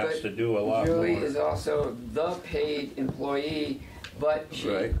she has to do a lot more. Julie is also the paid employee, but she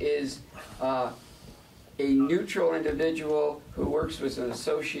is a neutral individual who works with an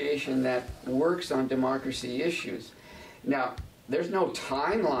association that works on democracy issues. Now, there's no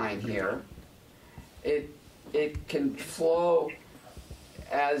timeline here. It can flow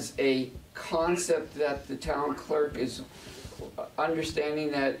as a concept that the town clerk is understanding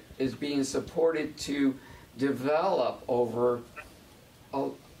that is being supported to develop over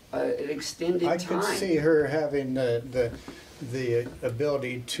an extended time. I could see her having the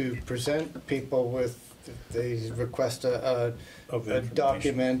ability to present people with, they request a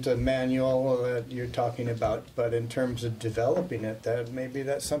document, a manual that you're talking about, but in terms of developing it, maybe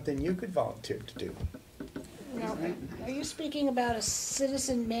that's something you could volunteer to do. Now, are you speaking about a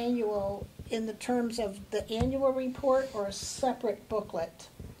citizen manual in the terms of the annual report, or a separate booklet?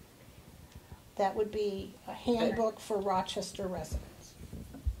 That would be a handbook for Rochester residents.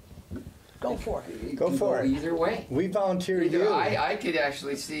 Go for it. Go for it. Either way. We volunteer you. I could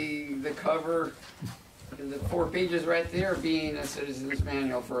actually see the cover the 4 pages right there being a citizen's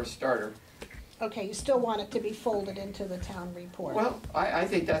manual for a starter. Okay, you still want it to be folded into the town report? Well, I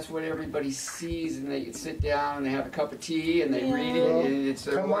think that's what everybody sees, and they sit down and they have a cup of tea and they read it, Well, and it's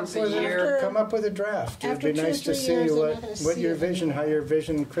once a year. Come up with a draft. It'd After be 2 nice or to 3 see years, they're not what gonna what see your it vision, how your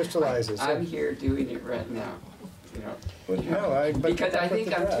vision crystallizes. I'm here doing it right now. You know. Well, no, but because come I up with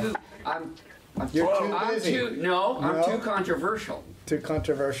think the draft. You're too busy. I'm too controversial. Too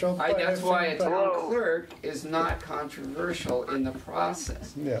controversial. That's why a town clerk is not controversial in the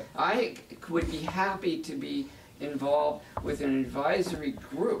process. Yeah. I would be happy to be involved with an advisory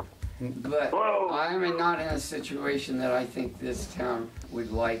group, but I'm not in a situation that I think this town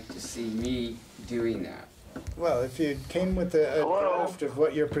would like to see me doing that. Well, if you came with a draft of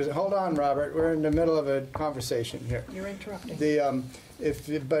what you're presenting, hold on, Robert. We're in the middle of a conversation here. You're interrupting. If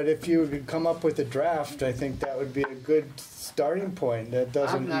you could come up with a draft, I think that would be a good starting point. That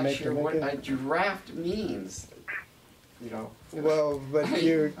doesn't I'm not make sure what a draft means. You know. Well, but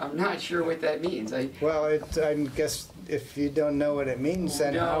I'm not sure what that means. I guess if you don't know what it means,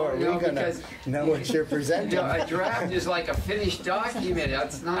 then how are we going to know what you're presenting? A draft is like a finished document.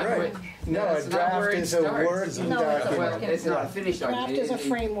 That's not right. A draft is a working document. Well, it's not a finished document. Draft is a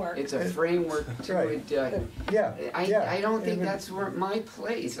framework. It's a framework to it. I don't think that's where my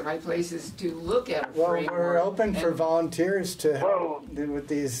place. My place is to look at a framework. Well, we're open for volunteers to help with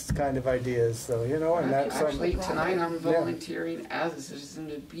these kind of ideas, so and that's actually tonight I'm volunteering as a citizen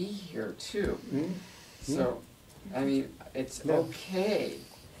to be here too. So, I mean, it's okay.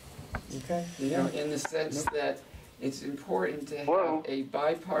 Okay. In the sense that it's important to have a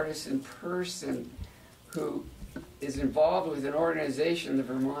bipartisan person who is involved with an organization, the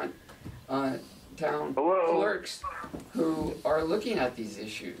Vermont Town Clerks, who are looking at these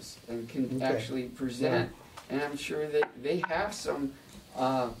issues and can actually present. And I'm sure that they have some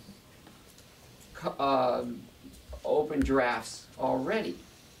open drafts already.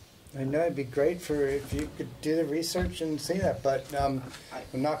 I know it'd be great if you could do the research and see that, but I'm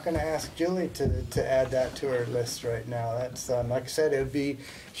not going to ask Julie to add that to her list right now. That's like I said, it would be.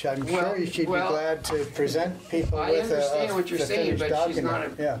 I'm sure she'd be glad to present people with a. I understand what you're saying, but she's not.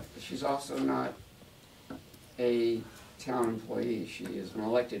 She's also not a town employee. She is an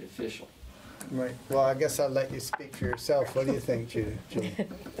elected official. Right. Well, I guess I'll let you speak for yourself. What do you think, Julie?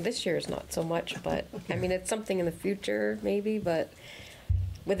 This year is not so much, but I mean, it's something in the future, maybe, but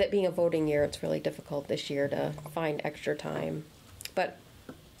with it being a voting year, it's really difficult this year to find extra time. But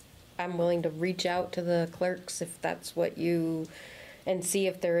I'm willing to reach out to the clerks if that's what and see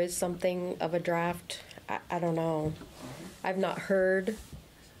if there is something of a draft. I don't know. I've not heard,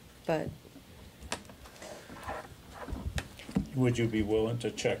 but. Would you be willing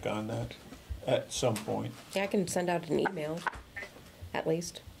to check on that at some point? Yeah, I can send out an email, at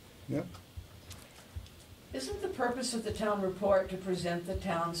least. Yep. Isn't the purpose of the town report to present the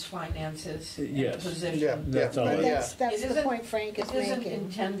town's finances Yes. and position? Yeah, That's all. That's the point Frank is It isn't making.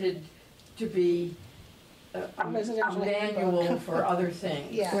 intended to be a manual for other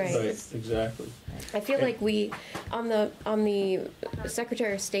things. Yes. Right. Right, exactly. I feel like on the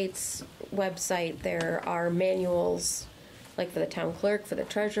Secretary of State's website, there are manuals, like for the town clerk, for the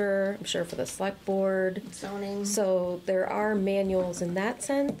treasurer, I'm sure for the select board. Zoning. So there are manuals in that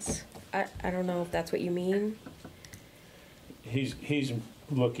sense. I don't know if that's what you mean. He's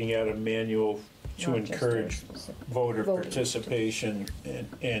looking at a manual to encourage voter participation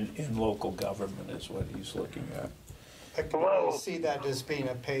in local government is what he's looking at. I can really see that as being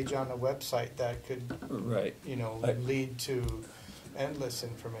a page on the website that could, lead to endless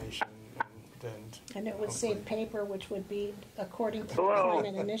information and it would save paper, which would be according to the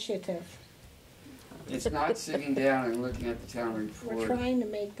climate initiative. It's not sitting down and looking at the town report. We're trying to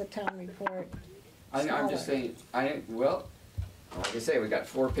make the town report smaller. I'm just saying, like I say, we got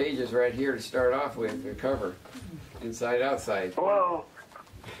 4 pages right here to start off with, the cover, inside, outside.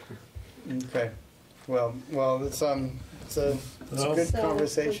 Okay. Well, it's a good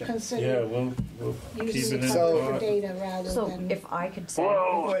conversation. We'll keep it in for data rather So than. if I could say,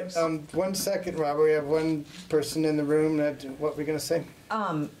 Wait, 1 second, Robert. We have one person in the room. What were we going to say?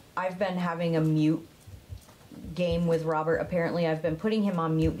 I've been having a mute game with Robert. Apparently, I've been putting him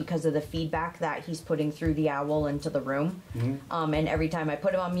on mute because of the feedback that he's putting through the owl into the room. Mm-hmm. And every time I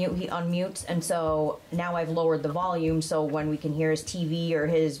put him on mute, he unmutes. And so now I've lowered the volume so when we can hear his TV or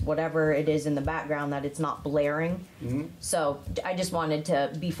his whatever it is in the background, that it's not blaring. Mm-hmm. So I just wanted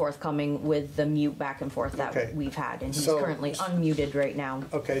to be forthcoming with the mute back and forth that we've had. And he's currently unmuted right now.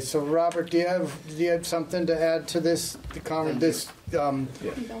 Okay, so Robert, do you have something to add to this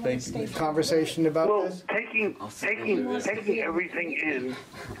conversation about this? Taking everything in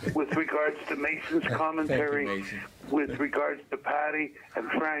with regards to Mason's commentary, Mason. with regards to Patty and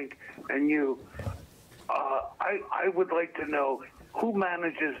Frank and you, I would like to know who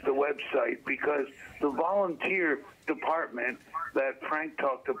manages the website, because the volunteer department that Frank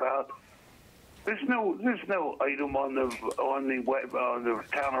talked about, there's no item on the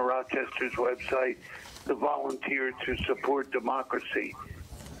town of Rochester's website to volunteer to support democracy.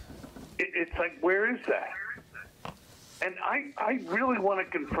 It's like, where is that? And I really want to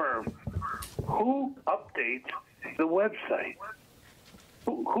confirm who updates the website.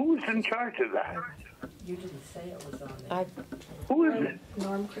 Who's in charge of that? You didn't say it was on there. Who is it?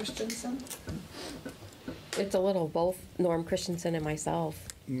 Norm Christensen? It's a little both Norm Christensen and myself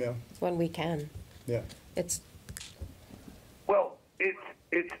Yeah, when we can. yeah. It's Well, it's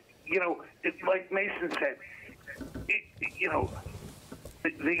like Mason said,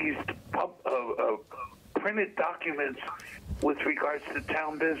 these printed documents with regards to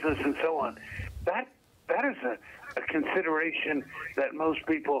town business and so on, that is a consideration that most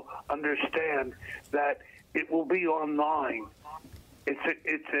people understand, that it will be online. It's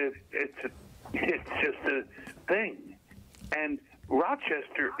just a thing. And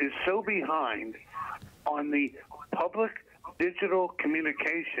Rochester is so behind on the public digital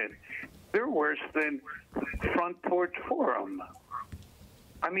communication. They're worse than Front Porch Forum.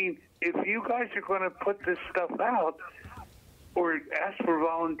 I mean, if you guys are going to put this stuff out or ask for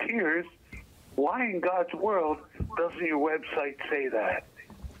volunteers, why in God's world doesn't your website say that?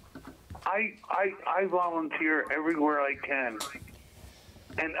 I volunteer everywhere I can,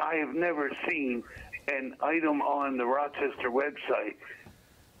 and I have never seen an item on the Rochester website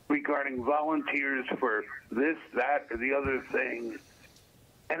regarding volunteers for this, that, or the other thing.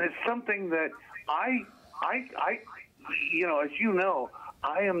 And it's something that as you know,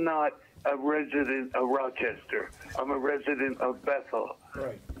 I am not a resident of Rochester. I'm a resident of Bethel.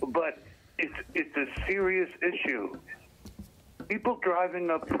 Right. But it's a serious issue. People driving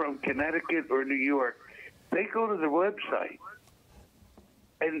up from Connecticut or New York, they go to the website.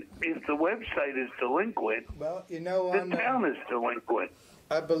 And if the website is delinquent, Well, the town is delinquent.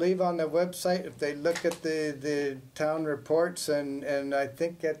 I believe on the website, if they look at the town reports, and I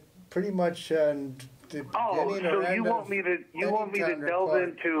think at pretty much the beginning or So end you want me to town delve report,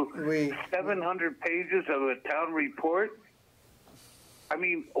 into 700 pages of a town report? I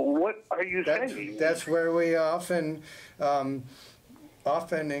mean, what are you saying? That's where we often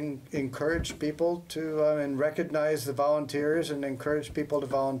encourage people to and recognize the volunteers and encourage people to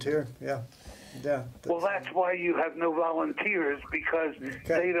volunteer. Yeah. Well, that's why you have no volunteers, because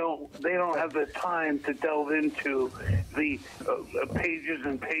they don't have the time to delve into the pages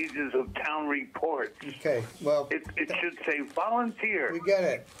and pages of town reports. Okay. Well, it should say volunteer. We get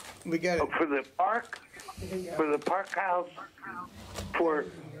it. For the park, for the park house, for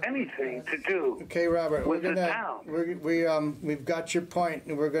anything to do. Okay, Robert. With the town. We've got your point,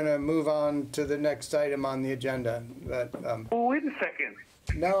 and we're gonna move on to the next item on the agenda. But, well, wait a second.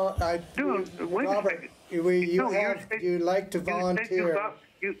 No, Dude, wait Robert, a second. you like to volunteer.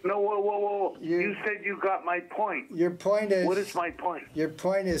 Whoa. You said you got my point. Your point is... What is my point? Your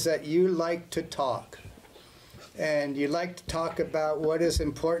point is that you like to talk. And you like to talk about what is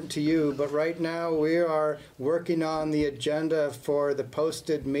important to you, but right now we are working on the agenda for the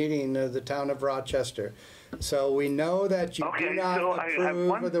posted meeting of the town of Rochester. So we know that you do not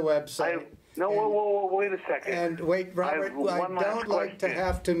approve of the website. Wait a second. And wait, Robert, I don't like to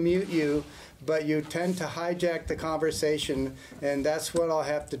have to mute you, but you tend to hijack the conversation, and that's what I'll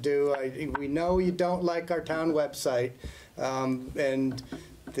have to do. We know you don't like our town website, and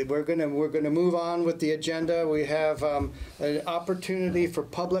we're gonna move on with the agenda. We have an opportunity for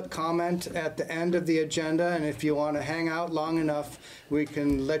public comment at the end of the agenda, and if you want to hang out long enough, we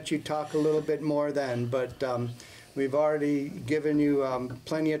can let you talk a little bit more then. But we've already given you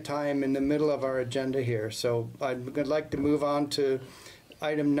plenty of time in the middle of our agenda here. So I'd like to move on to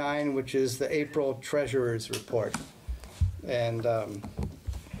item 9, which is the April Treasurer's Report. And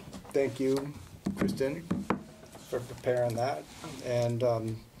thank you, Kristen, for preparing that. And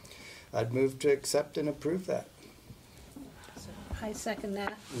I'd move to accept and approve that. I second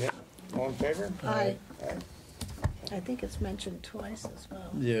that. Yeah. All in favor? Aye. Aye. I think it's mentioned twice as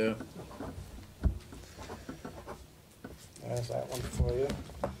well. Yeah. There's that one for you.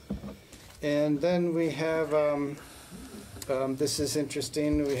 And then we have, this is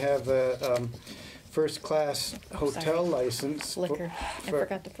interesting, we have a first-class hotel license. Liquor. I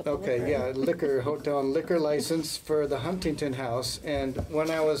forgot to put the liquor Okay, in. yeah, liquor, hotel and liquor license for the Huntington House. And when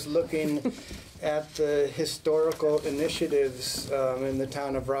I was looking at the historical initiatives in the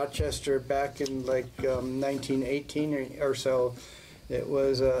town of Rochester back in like 1918 or so. It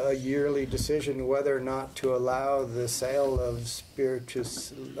was a yearly decision whether or not to allow the sale of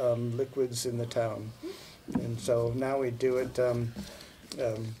spirituous liquids in the town. And so now we do it,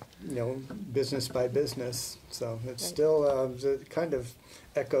 business by business. So it's still it kind of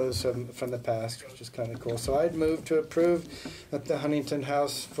echoes from the past, which is kind of cool. So I'd move to approve at the Huntington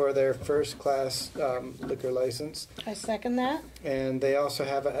House for their first class liquor license. I second that. And they also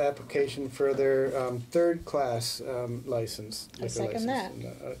have an application for their third class license. I second that.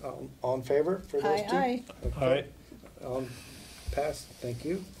 All in favor for those two? Aye. Okay. All passed. Thank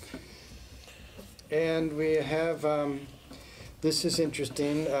you. And we have, this is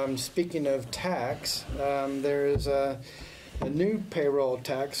interesting, speaking of tax, there is a new payroll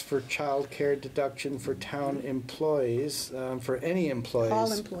tax for child care deduction for town employees, for any employees.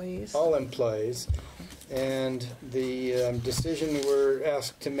 All employees. All employees. And the decision we're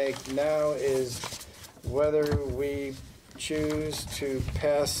asked to make now is whether we choose to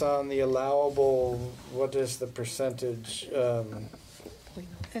pass on the allowable, what is the percentage?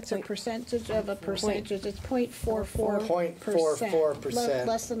 It's a percentage of a percentage. It's 0.44%. 0.44%.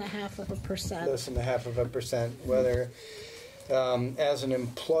 Less than a half of a percent. Less than a half of a percent. Whether, as an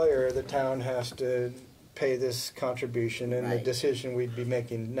employer, the town has to pay this contribution, and the decision we'd be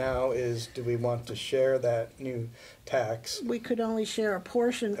making now is: do we want to share that new tax? We could only share a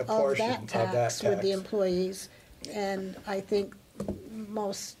portion of that tax with the employees, and I think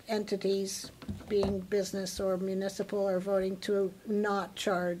most entities, being business or municipal, are voting to not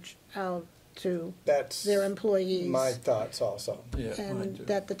charge out to their employees. My thoughts also. Yeah, and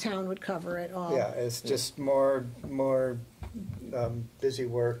that the town would cover it all. Yeah, it's just more busy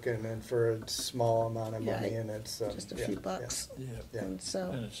work, and for a small amount of money, and it's just a few bucks. Yeah. And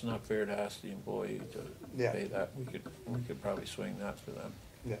so, And it's not fair to ask the employee to pay that. We could probably swing that for them.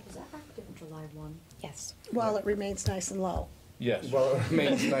 Yeah. Is that active July 1? Yes. while it remains nice and low. Yes. Well, it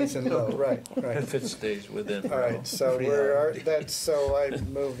remains nice and low, right. If it stays within. All right, so so I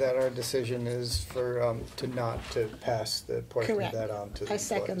move that our decision is for to not to pass the portion Correct. of that on to the I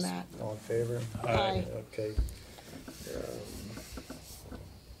second employees. that. All in favor? Aye. Okay.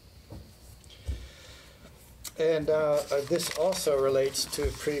 And this also relates to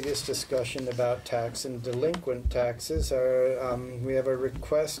a previous discussion about tax and delinquent taxes. We have a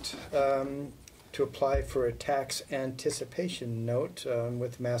request to apply for a tax anticipation note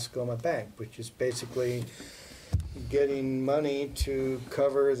with Mascoma Bank, which is basically getting money to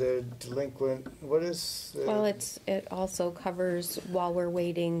cover the delinquent. What is? Well, it also covers while we're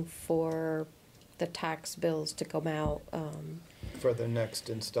waiting for the tax bills to come out. For the next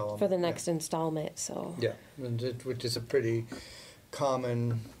installment. For the next installment, so. Yeah, which is a pretty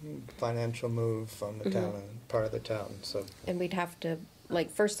common financial move on the town and part of the town. So. And we'd have to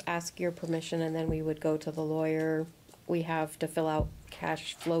first ask your permission, and then we would go to the lawyer. We have to fill out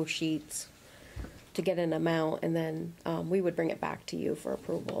cash flow sheets to get an amount, and then we would bring it back to you for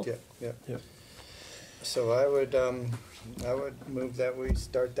approval. Yeah. So I would move that we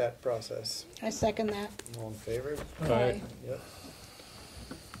start that process. I second that. All in favor? Aye. Yep.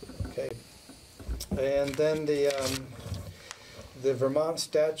 Okay. And then the Vermont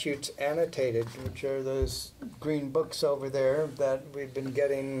statutes annotated, which are those green books over there that we've been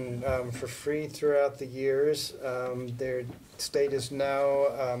getting for free throughout the years. Their state is now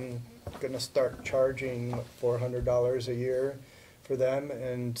going to start charging $400 a year for them,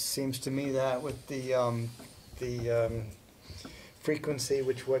 and seems to me that with the frequency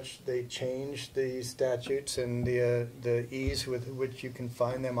with which they change the statutes and the ease with which you can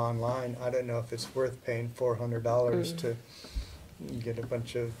find them online, I don't know if it's worth paying $400 to get a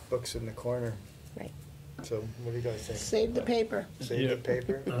bunch of books in the corner. Right. So what do you guys think? Save the paper. Save the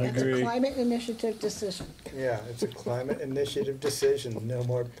paper? I It's a agree. climate initiative decision. Yeah, it's a climate initiative decision. No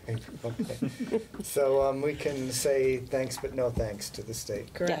more paper. Okay. So we can say thanks but no thanks to the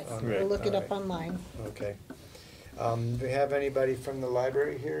state. Correct. on We'll that. look it All up right. online. Okay. Do we have anybody from the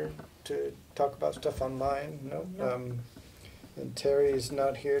library here to talk about stuff online? No? And Terry is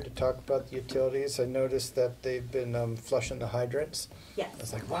not here to talk about the utilities. I noticed that they've been flushing the hydrants. Yes. I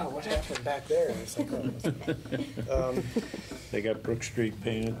was like, wow, what happened back there? And it's like, oh. They got Brook Street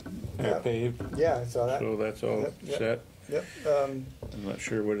painted, paved, Yeah, I saw that. so that's all Yep. set. Yep. I'm not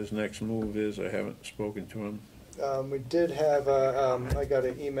sure what his next move is. I haven't spoken to him. We did have I got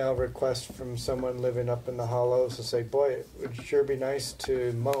an email request from someone living up in the Hollows to say, boy, it would sure be nice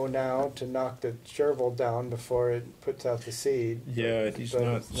to mow now to knock the chervil down before it puts out the seed. Yeah, he's But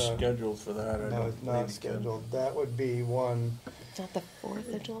not it's not- scheduled for that. I No, don't it's not believe he can. scheduled. That would be one It's not the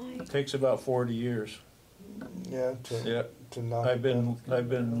 4th of July? It takes about 40 years. Yeah, Yeah. to knock I've it down.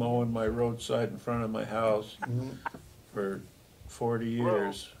 been mowing my roadside in front of my house for 40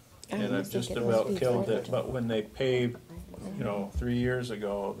 years, and I've just about killed it. But when they paved, 3 years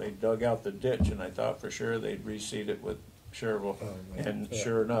ago, they dug out the ditch, and I thought for sure they'd reseed it with Sherville, and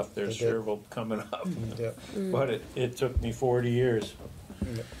sure enough, there's Sherville coming up. But it took me 40 years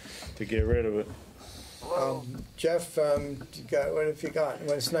to get rid of it. Jeff, what have you got?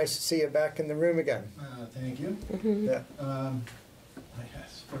 Well, it's nice to see you back in the room again. Thank you. Yeah. I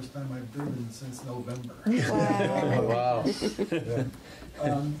guess first time I've driven since November. Wow.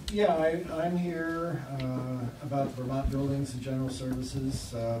 I'm here about the Vermont Buildings and General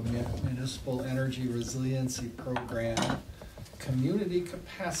Services Municipal Energy Resiliency Program Community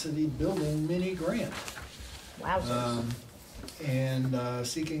Capacity Building Mini Grant. Wow. And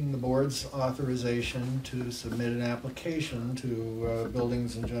seeking the board's authorization to submit an application to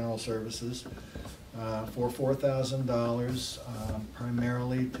Buildings and General Services for $4,000,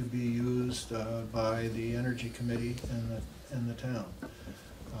 primarily to be used by the Energy Committee in the town.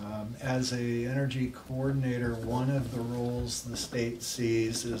 As a energy coordinator, one of the roles the state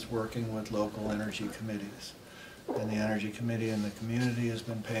sees is working with local energy committees. And the Energy Committee in the community has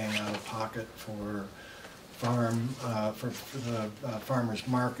been paying out of pocket for the farmers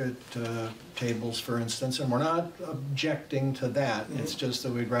market tables, for instance, and we're not objecting to that. It's just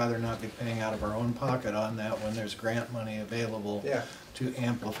that we'd rather not be paying out of our own pocket on that when there's grant money available to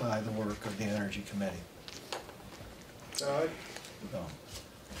amplify the work of the Energy Committee. So,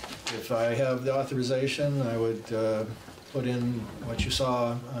 if I have the authorization, I would put in what you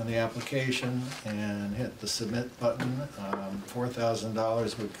saw on the application and hit the submit button.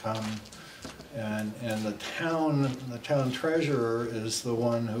 $4,000 would come. And the town treasurer is the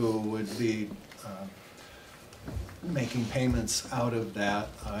one who would be making payments out of that.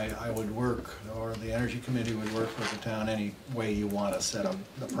 I would work, or the Energy Committee would work with the town any way you want to set up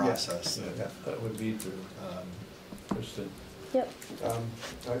the process. That would be through Kristen. Yep.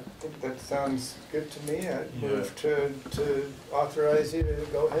 I think that sounds good to me. I'd move to authorize you to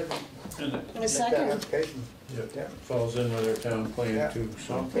go ahead and make that application. Yeah, falls in with our town plan too.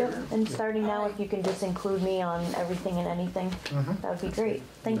 So. Yep, and starting now, if you can just include me on everything and anything, that would be great.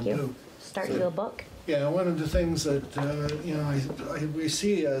 Thank you. Start your book. Yeah, one of the things that we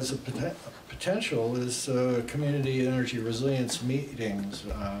see as a potential is community energy resilience meetings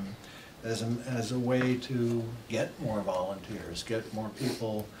as a way to get more volunteers, get more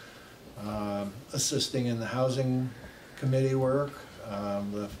people assisting in the housing committee work,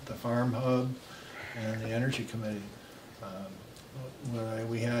 the farm hub, and the Energy Committee.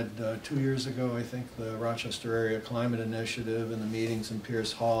 We had 2 years ago, I think, the Rochester Area Climate Initiative and the meetings in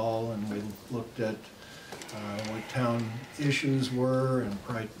Pierce Hall, and we looked at what town issues were and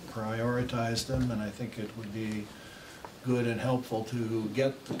prioritized them, and I think it would be good and helpful to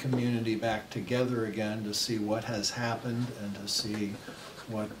get the community back together again to see what has happened and to see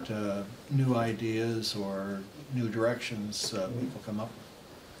what new ideas or new directions people come up with.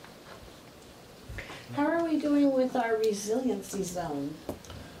 How are we doing with our resiliency zone?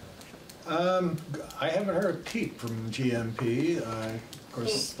 I haven't heard a peep from GMP. Of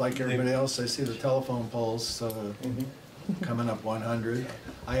course, like everybody else, I see the telephone poles coming up 100.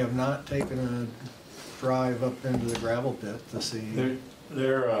 I have not taken a drive up into the gravel pit to see.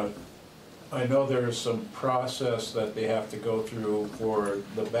 I know there is some process that they have to go through for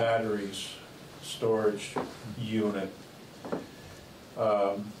the batteries storage unit.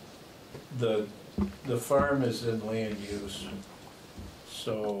 The farm is in land use,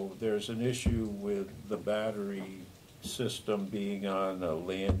 so there's an issue with the battery system being on a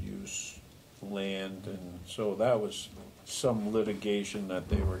land use land, and so that was some litigation that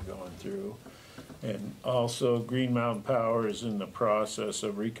they were going through. And also Green Mountain Power is in the process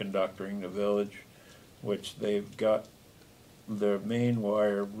of reconductoring the village, which they've got their main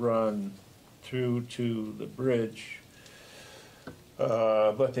wire run through to the bridge.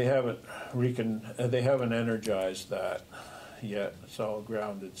 But they haven't energized that yet. It's all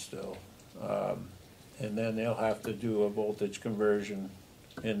grounded still. And then they'll have to do a voltage conversion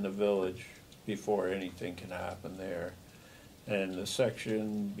in the village before anything can happen there. And the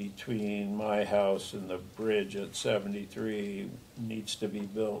section between my house and the bridge at 73 needs to be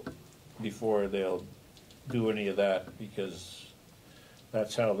built before they'll do any of that, because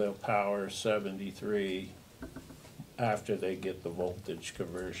that's how they'll power 73 after they get the voltage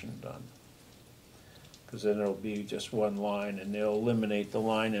conversion done. Because then it'll be just one line, and they'll eliminate the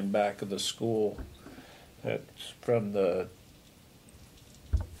line in back of the school that's from the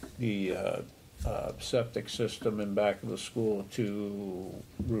septic system in back of the school to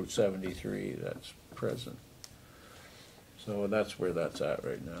Route 73 that's present. So that's where that's at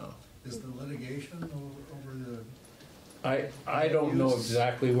right now. Is the litigation over the? I don't know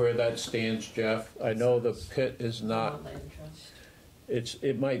exactly where that stands, Jeff. I know the pit is not,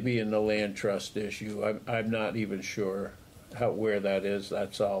 it might be in the land trust issue. I'm not even sure where that is.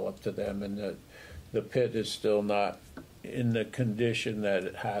 That's all up to them, and the pit is still not in the condition that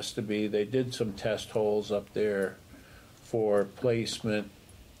it has to be. They did some test holes up there for placement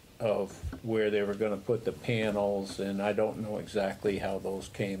of where they were going to put the panels, and I don't know exactly how those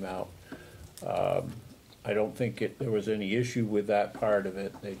came out. I don't think there was any issue with that part of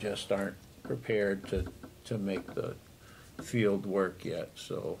it. They just aren't prepared to make the field work yet,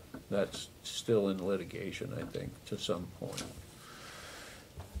 so that's still in litigation, I think, to some point.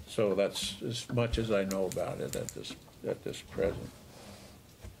 So that's as much as I know about it at this present.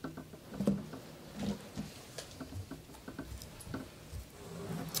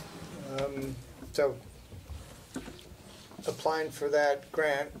 So applying for that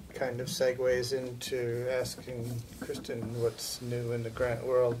grant kind of segues into asking Kristen what's new in the grant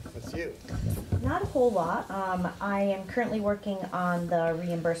world with you. Not a whole lot. I am currently working on the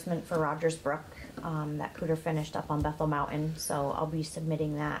reimbursement for Rogers Brook that Cooter finished up on Bethel Mountain, so I'll be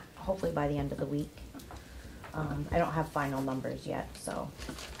submitting that hopefully by the end of the week. I don't have final numbers yet, so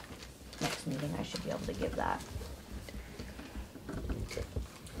next meeting I should be able to give that. Okay.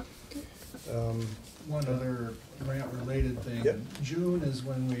 One other grant-related thing. Yep. June is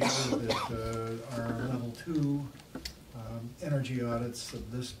when we heard that our level 2 energy audits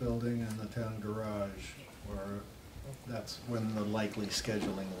of this building and the town garage, or that's when the likely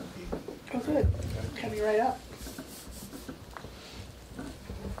scheduling will be. Oh, good. Coming right up.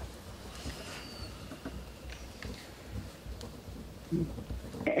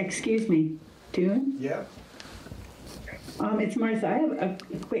 Excuse me, Dune? Yeah. It's Martha. I have a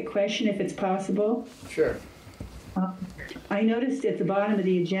quick question, if it's possible. Sure. I noticed at the bottom of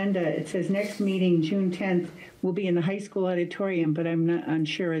the agenda, it says next meeting, June 10th, will be in the high school auditorium, but I'm not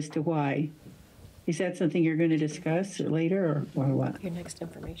unsure as to why. Is that something you're going to discuss later, or what? Your next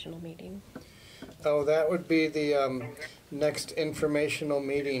informational meeting. Oh, that would be the next informational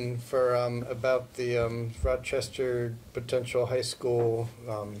meeting for about the Rochester potential high school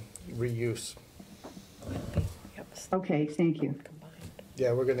reuse. Okay, thank you.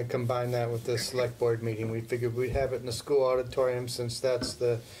 Yeah, we're going to combine that with the select board meeting. We figured we'd have it in the school auditorium since that's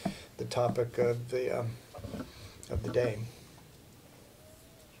the topic of the day.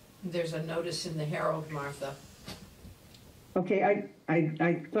 There's a notice in the Herald, Martha. Okay,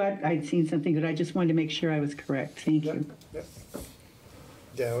 I thought I'd seen something, but I just wanted to make sure I was correct. Thank you. Yep.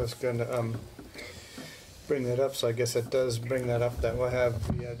 Yeah, I was going to bring that up, so I guess it does bring that up, that we'll have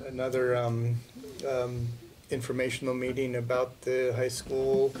yet another informational meeting about the high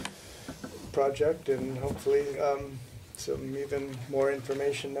school project, and hopefully some even more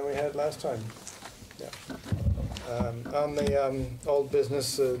information than we had last time. Yeah. On the old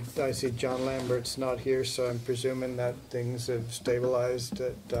business, I see John Lambert's not here, so I'm presuming that things have stabilized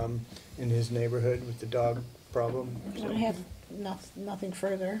in his neighborhood with the dog problem. So. I have nothing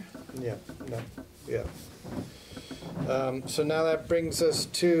further. Yeah, no, yeah. So now that brings us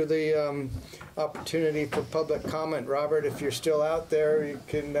to the opportunity for public comment. Robert, if you're still out there, you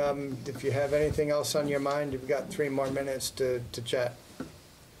can, if you have anything else on your mind, you've got 3 more minutes to chat.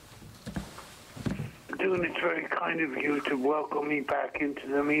 Dune, it's very kind of you to welcome me back into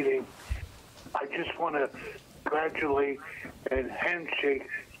the meeting. I just want to congratulate and handshake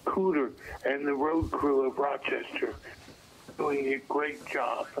Cooter and the road crew of Rochester, doing a great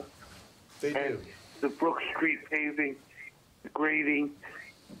job. They do. The Brook Street paving, the grading,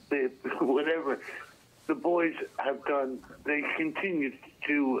 the whatever the boys have done, they continue to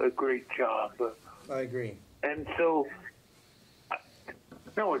do a great job. I agree. And so,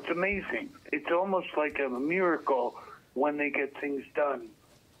 no, it's amazing. It's almost like a miracle when they get things done,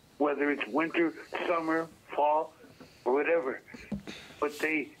 whether it's winter, summer, fall, or whatever. But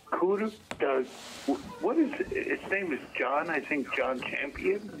Cooter does, what is it? His name is John, I think John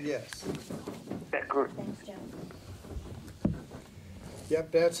Champion? Yes. That correct? Thanks, John.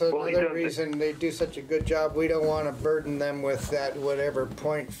 Yep, that's another reason they do such a good job. We don't want to burden them with that whatever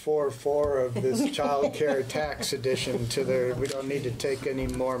 0.44 of this child care tax addition to their. We don't need to take any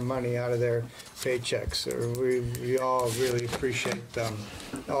more money out of their paychecks. We all really appreciate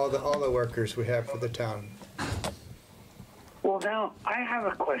all the workers we have for the town. Well, now I have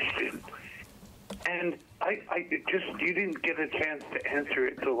a question, and you didn't get a chance to answer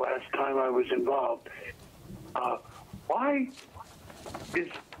it the last time I was involved. Why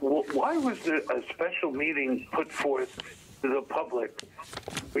why was there a special meeting put forth to the public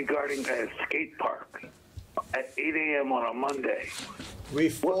regarding a skate park at 8 a.m. on a Monday? We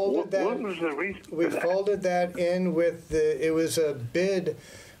folded that. What was the reason for We that? folded that in with the. It was a bid.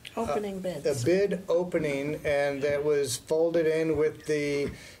 Opening bids. A bid opening, and that was folded in with the.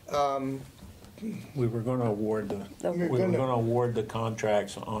 We were going to award the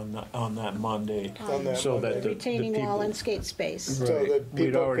contracts on that Monday, so that The retaining the wall people, and skate space. So that We'd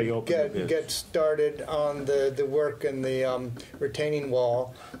people already could opened the bids. get started on the work in the retaining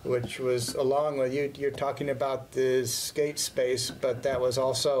wall, which was along with you're talking about the skate space, but that was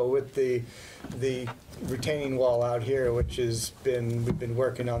also with the retaining wall out here, which we've been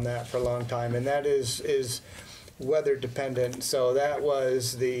working on that for a long time, and that is weather dependent. So that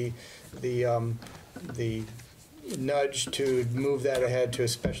was the nudge to move that ahead to a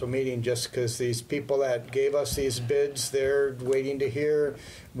special meeting, just because these people that gave us these bids, they're waiting to hear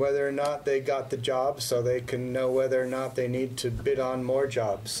whether or not they got the job, so they can know whether or not they need to bid on more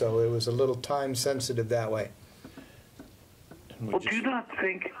jobs. So it was a little time sensitive that way. Well, do you not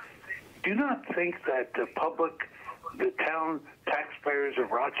think that the public, the town taxpayers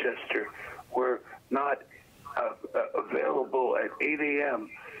of Rochester, were not available at 8 a.m.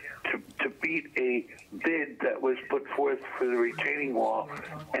 to beat a bid that was put forth for the retaining wall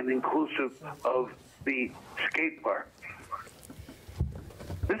and inclusive of the skate park?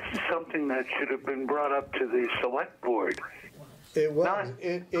 This is something that should have been brought up to the select board. It was.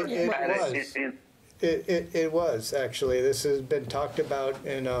 It was actually. This has been talked about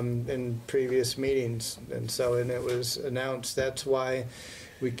in previous meetings, and it was announced. That's why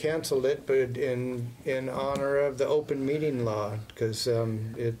we canceled it, but in honor of the open meeting law, because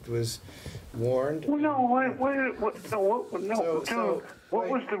it was warned. Well, no. What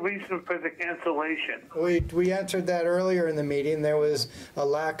was the reason for the cancellation? We answered that earlier in the meeting. There was a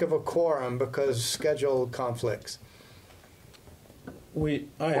lack of a quorum because schedule conflicts. I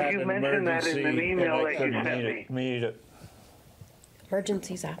had you an mentioned that in emergency, an email and I that you couldn't sent me. meet it.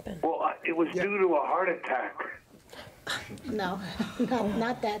 Emergencies happen. Well, it was due to a heart attack. No,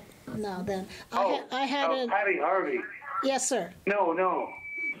 not that. No, then I had Patty Harvey. Yes, sir. No.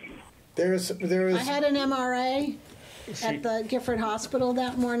 There was. I had an MRA at the Gifford Hospital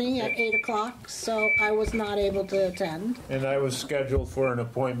that morning at 8 o'clock, so I was not able to attend. And I was scheduled for an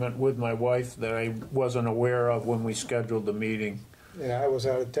appointment with my wife that I wasn't aware of when we scheduled the meeting. And I was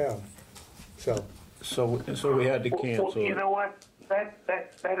out of town, so we had to cancel. Well, you know what?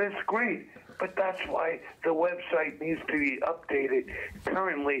 That is great, but that's why the website needs to be updated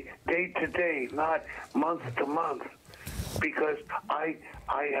currently, day to day, not month to month, because I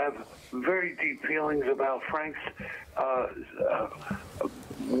have very deep feelings about Frank's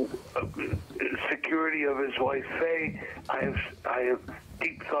security of his wife Faye. I have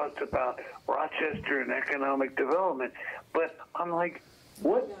deep thoughts about Rochester and economic development, but I'm like,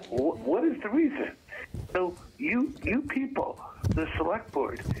 what is the reason? So you people, the select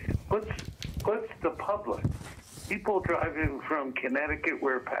board, puts the public, people driving from Connecticut,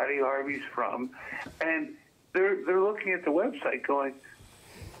 where Patty Harvey's from, and they're looking at the website going,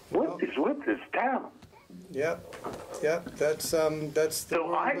 what is with this town? Yep. That's the. So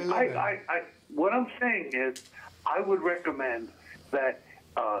what I'm saying is, I would recommend that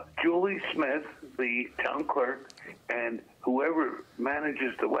Julie Smith, the town clerk, and whoever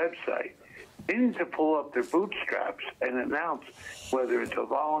manages the website, they need to pull up their bootstraps and announce whether it's a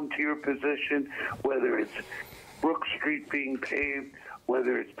volunteer position, whether it's Brook Street being paved,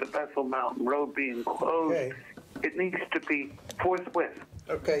 whether it's the Bethel Mountain Road being closed. Okay. It needs to be forthwith.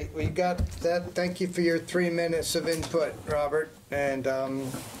 Okay, we got that. Thank you for your 3 minutes of input, Robert. And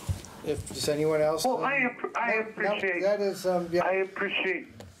if there's anyone else. Well, I appreciate. That is. Yeah. I appreciate.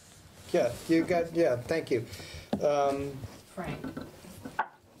 Yeah, you got. Yeah, thank you. Frank,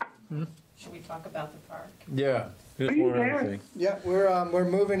 should we talk about the park? Yeah, just Are you one other there? thing. Yeah, we're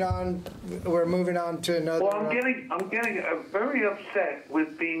moving on. We're moving on to another. Well, I'm getting very upset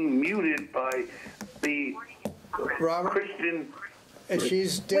with being muted by the Robert. Christian. And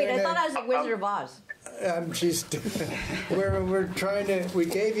she's doing. Wait, I thought I was the Wizard of Oz. She's. We're trying to. We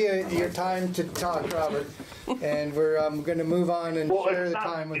gave you your time to talk, Robert, and we're going to move on and share the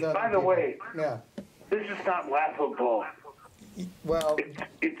time with other people. By the way, yeah. This is not laughable. Well,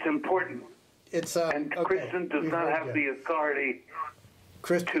 it's important. It's and Kristen does not have the authority.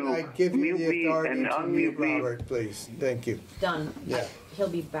 Kristen, to I give you mute the me authority and to mute unmute me. Robert, please. Thank you. Done. Yeah. He'll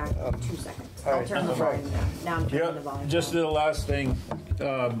be back in 2 seconds. all I'll right, turn the volume down. Now I'm turning the volume Just down. the last thing,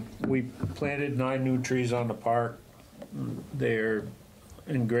 we planted 9 new trees on the park. They're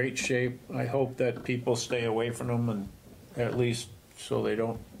in great shape. I hope that people stay away from them and at least so they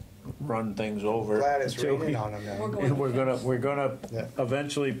don't run things over. Glad it's until raining on them now. And we're gonna Yeah.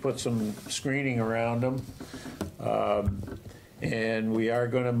 eventually put some screening around them. And we are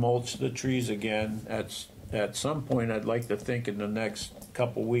gonna mulch the trees again at some point. I'd like to think in the next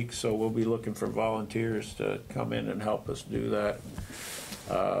couple weeks, so we'll be looking for volunteers to come in and help us do that.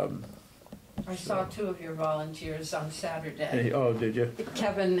 I saw two of your volunteers on Saturday, Oh, did you?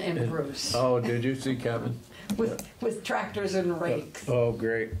 Kevin and Bruce, Oh, did you see Kevin? with tractors and rakes. Oh,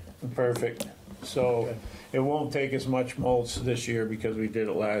 great, perfect. So it won't take as much mulch this year because we did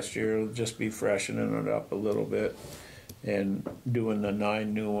it last year. It'll just be freshening it up a little bit and doing the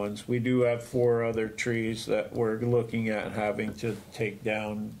 9 new ones. We do have 4 other trees that we're looking at having to take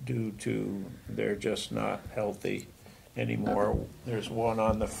down due to they're just not healthy anymore. There's one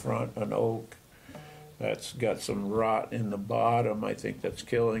on the front, an oak, that's got some rot in the bottom. I think that's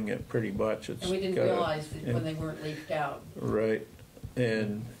killing it pretty much. It's And we didn't got realize that when they weren't leafed out. Right,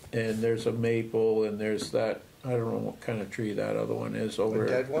 and there's a maple, and there's that, I don't know what kind of tree that other one is over. A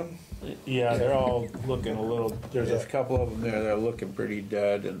dead one? Yeah, they're all looking a little, there's Yeah. a couple of them there that are looking pretty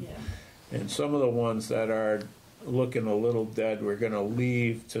dead, and some of the ones that are looking a little dead, we're gonna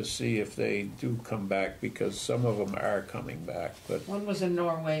leave to see if they do come back, because some of them are coming back, but, One was a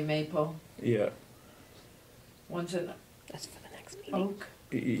Norway maple, yeah. one's an That's for the next meeting. oak.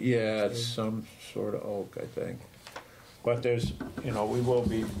 Yeah, it's some sort of oak, I think. But there's, we will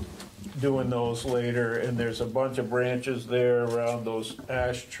be doing those later, and there's a bunch of branches there around those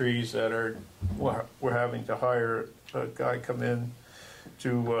ash trees that we're having to hire a guy come in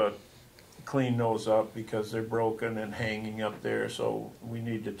to clean those up because they're broken and hanging up there, so we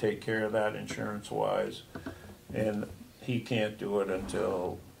need to take care of that insurance-wise. And he can't do it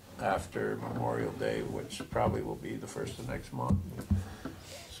until after Memorial Day, which probably will be the first of next month.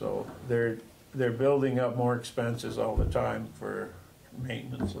 So they're building up more expenses all the time for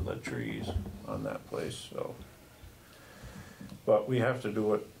maintenance of the trees on that place, so. But we have to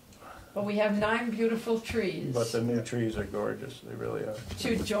do it. But we have 9 beautiful trees But the new trees are gorgeous, they really are.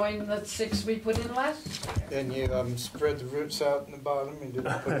 to join the 6 we put in last year. And you spread the roots out in the bottom, you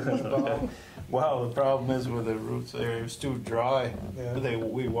didn't put them in the bottom? Well, the problem is with the roots there, it was too dry. Yeah. They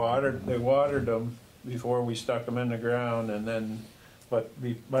watered them before we stuck them in the ground, and then, by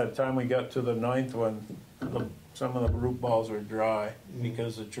the time we got to the 9th one, some of the root balls were dry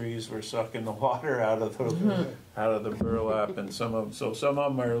because the trees were sucking the water out of the burlap, and some of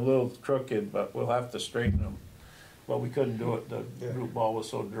them are a little crooked, but we'll have to straighten them. But we couldn't do it. The root ball was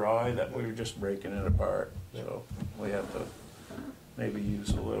so dry that we were just breaking it apart. So we have to maybe use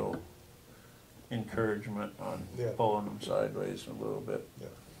a little encouragement on pulling them sideways a little bit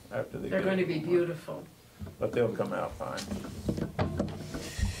after they. They're going to be beautiful. But they'll come out fine.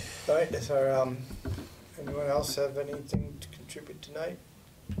 All right, is our, anyone else have anything to contribute tonight?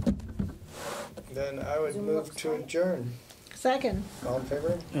 Then I would move to adjourn. Second. All in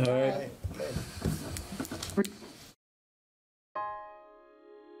favor? All right. Okay.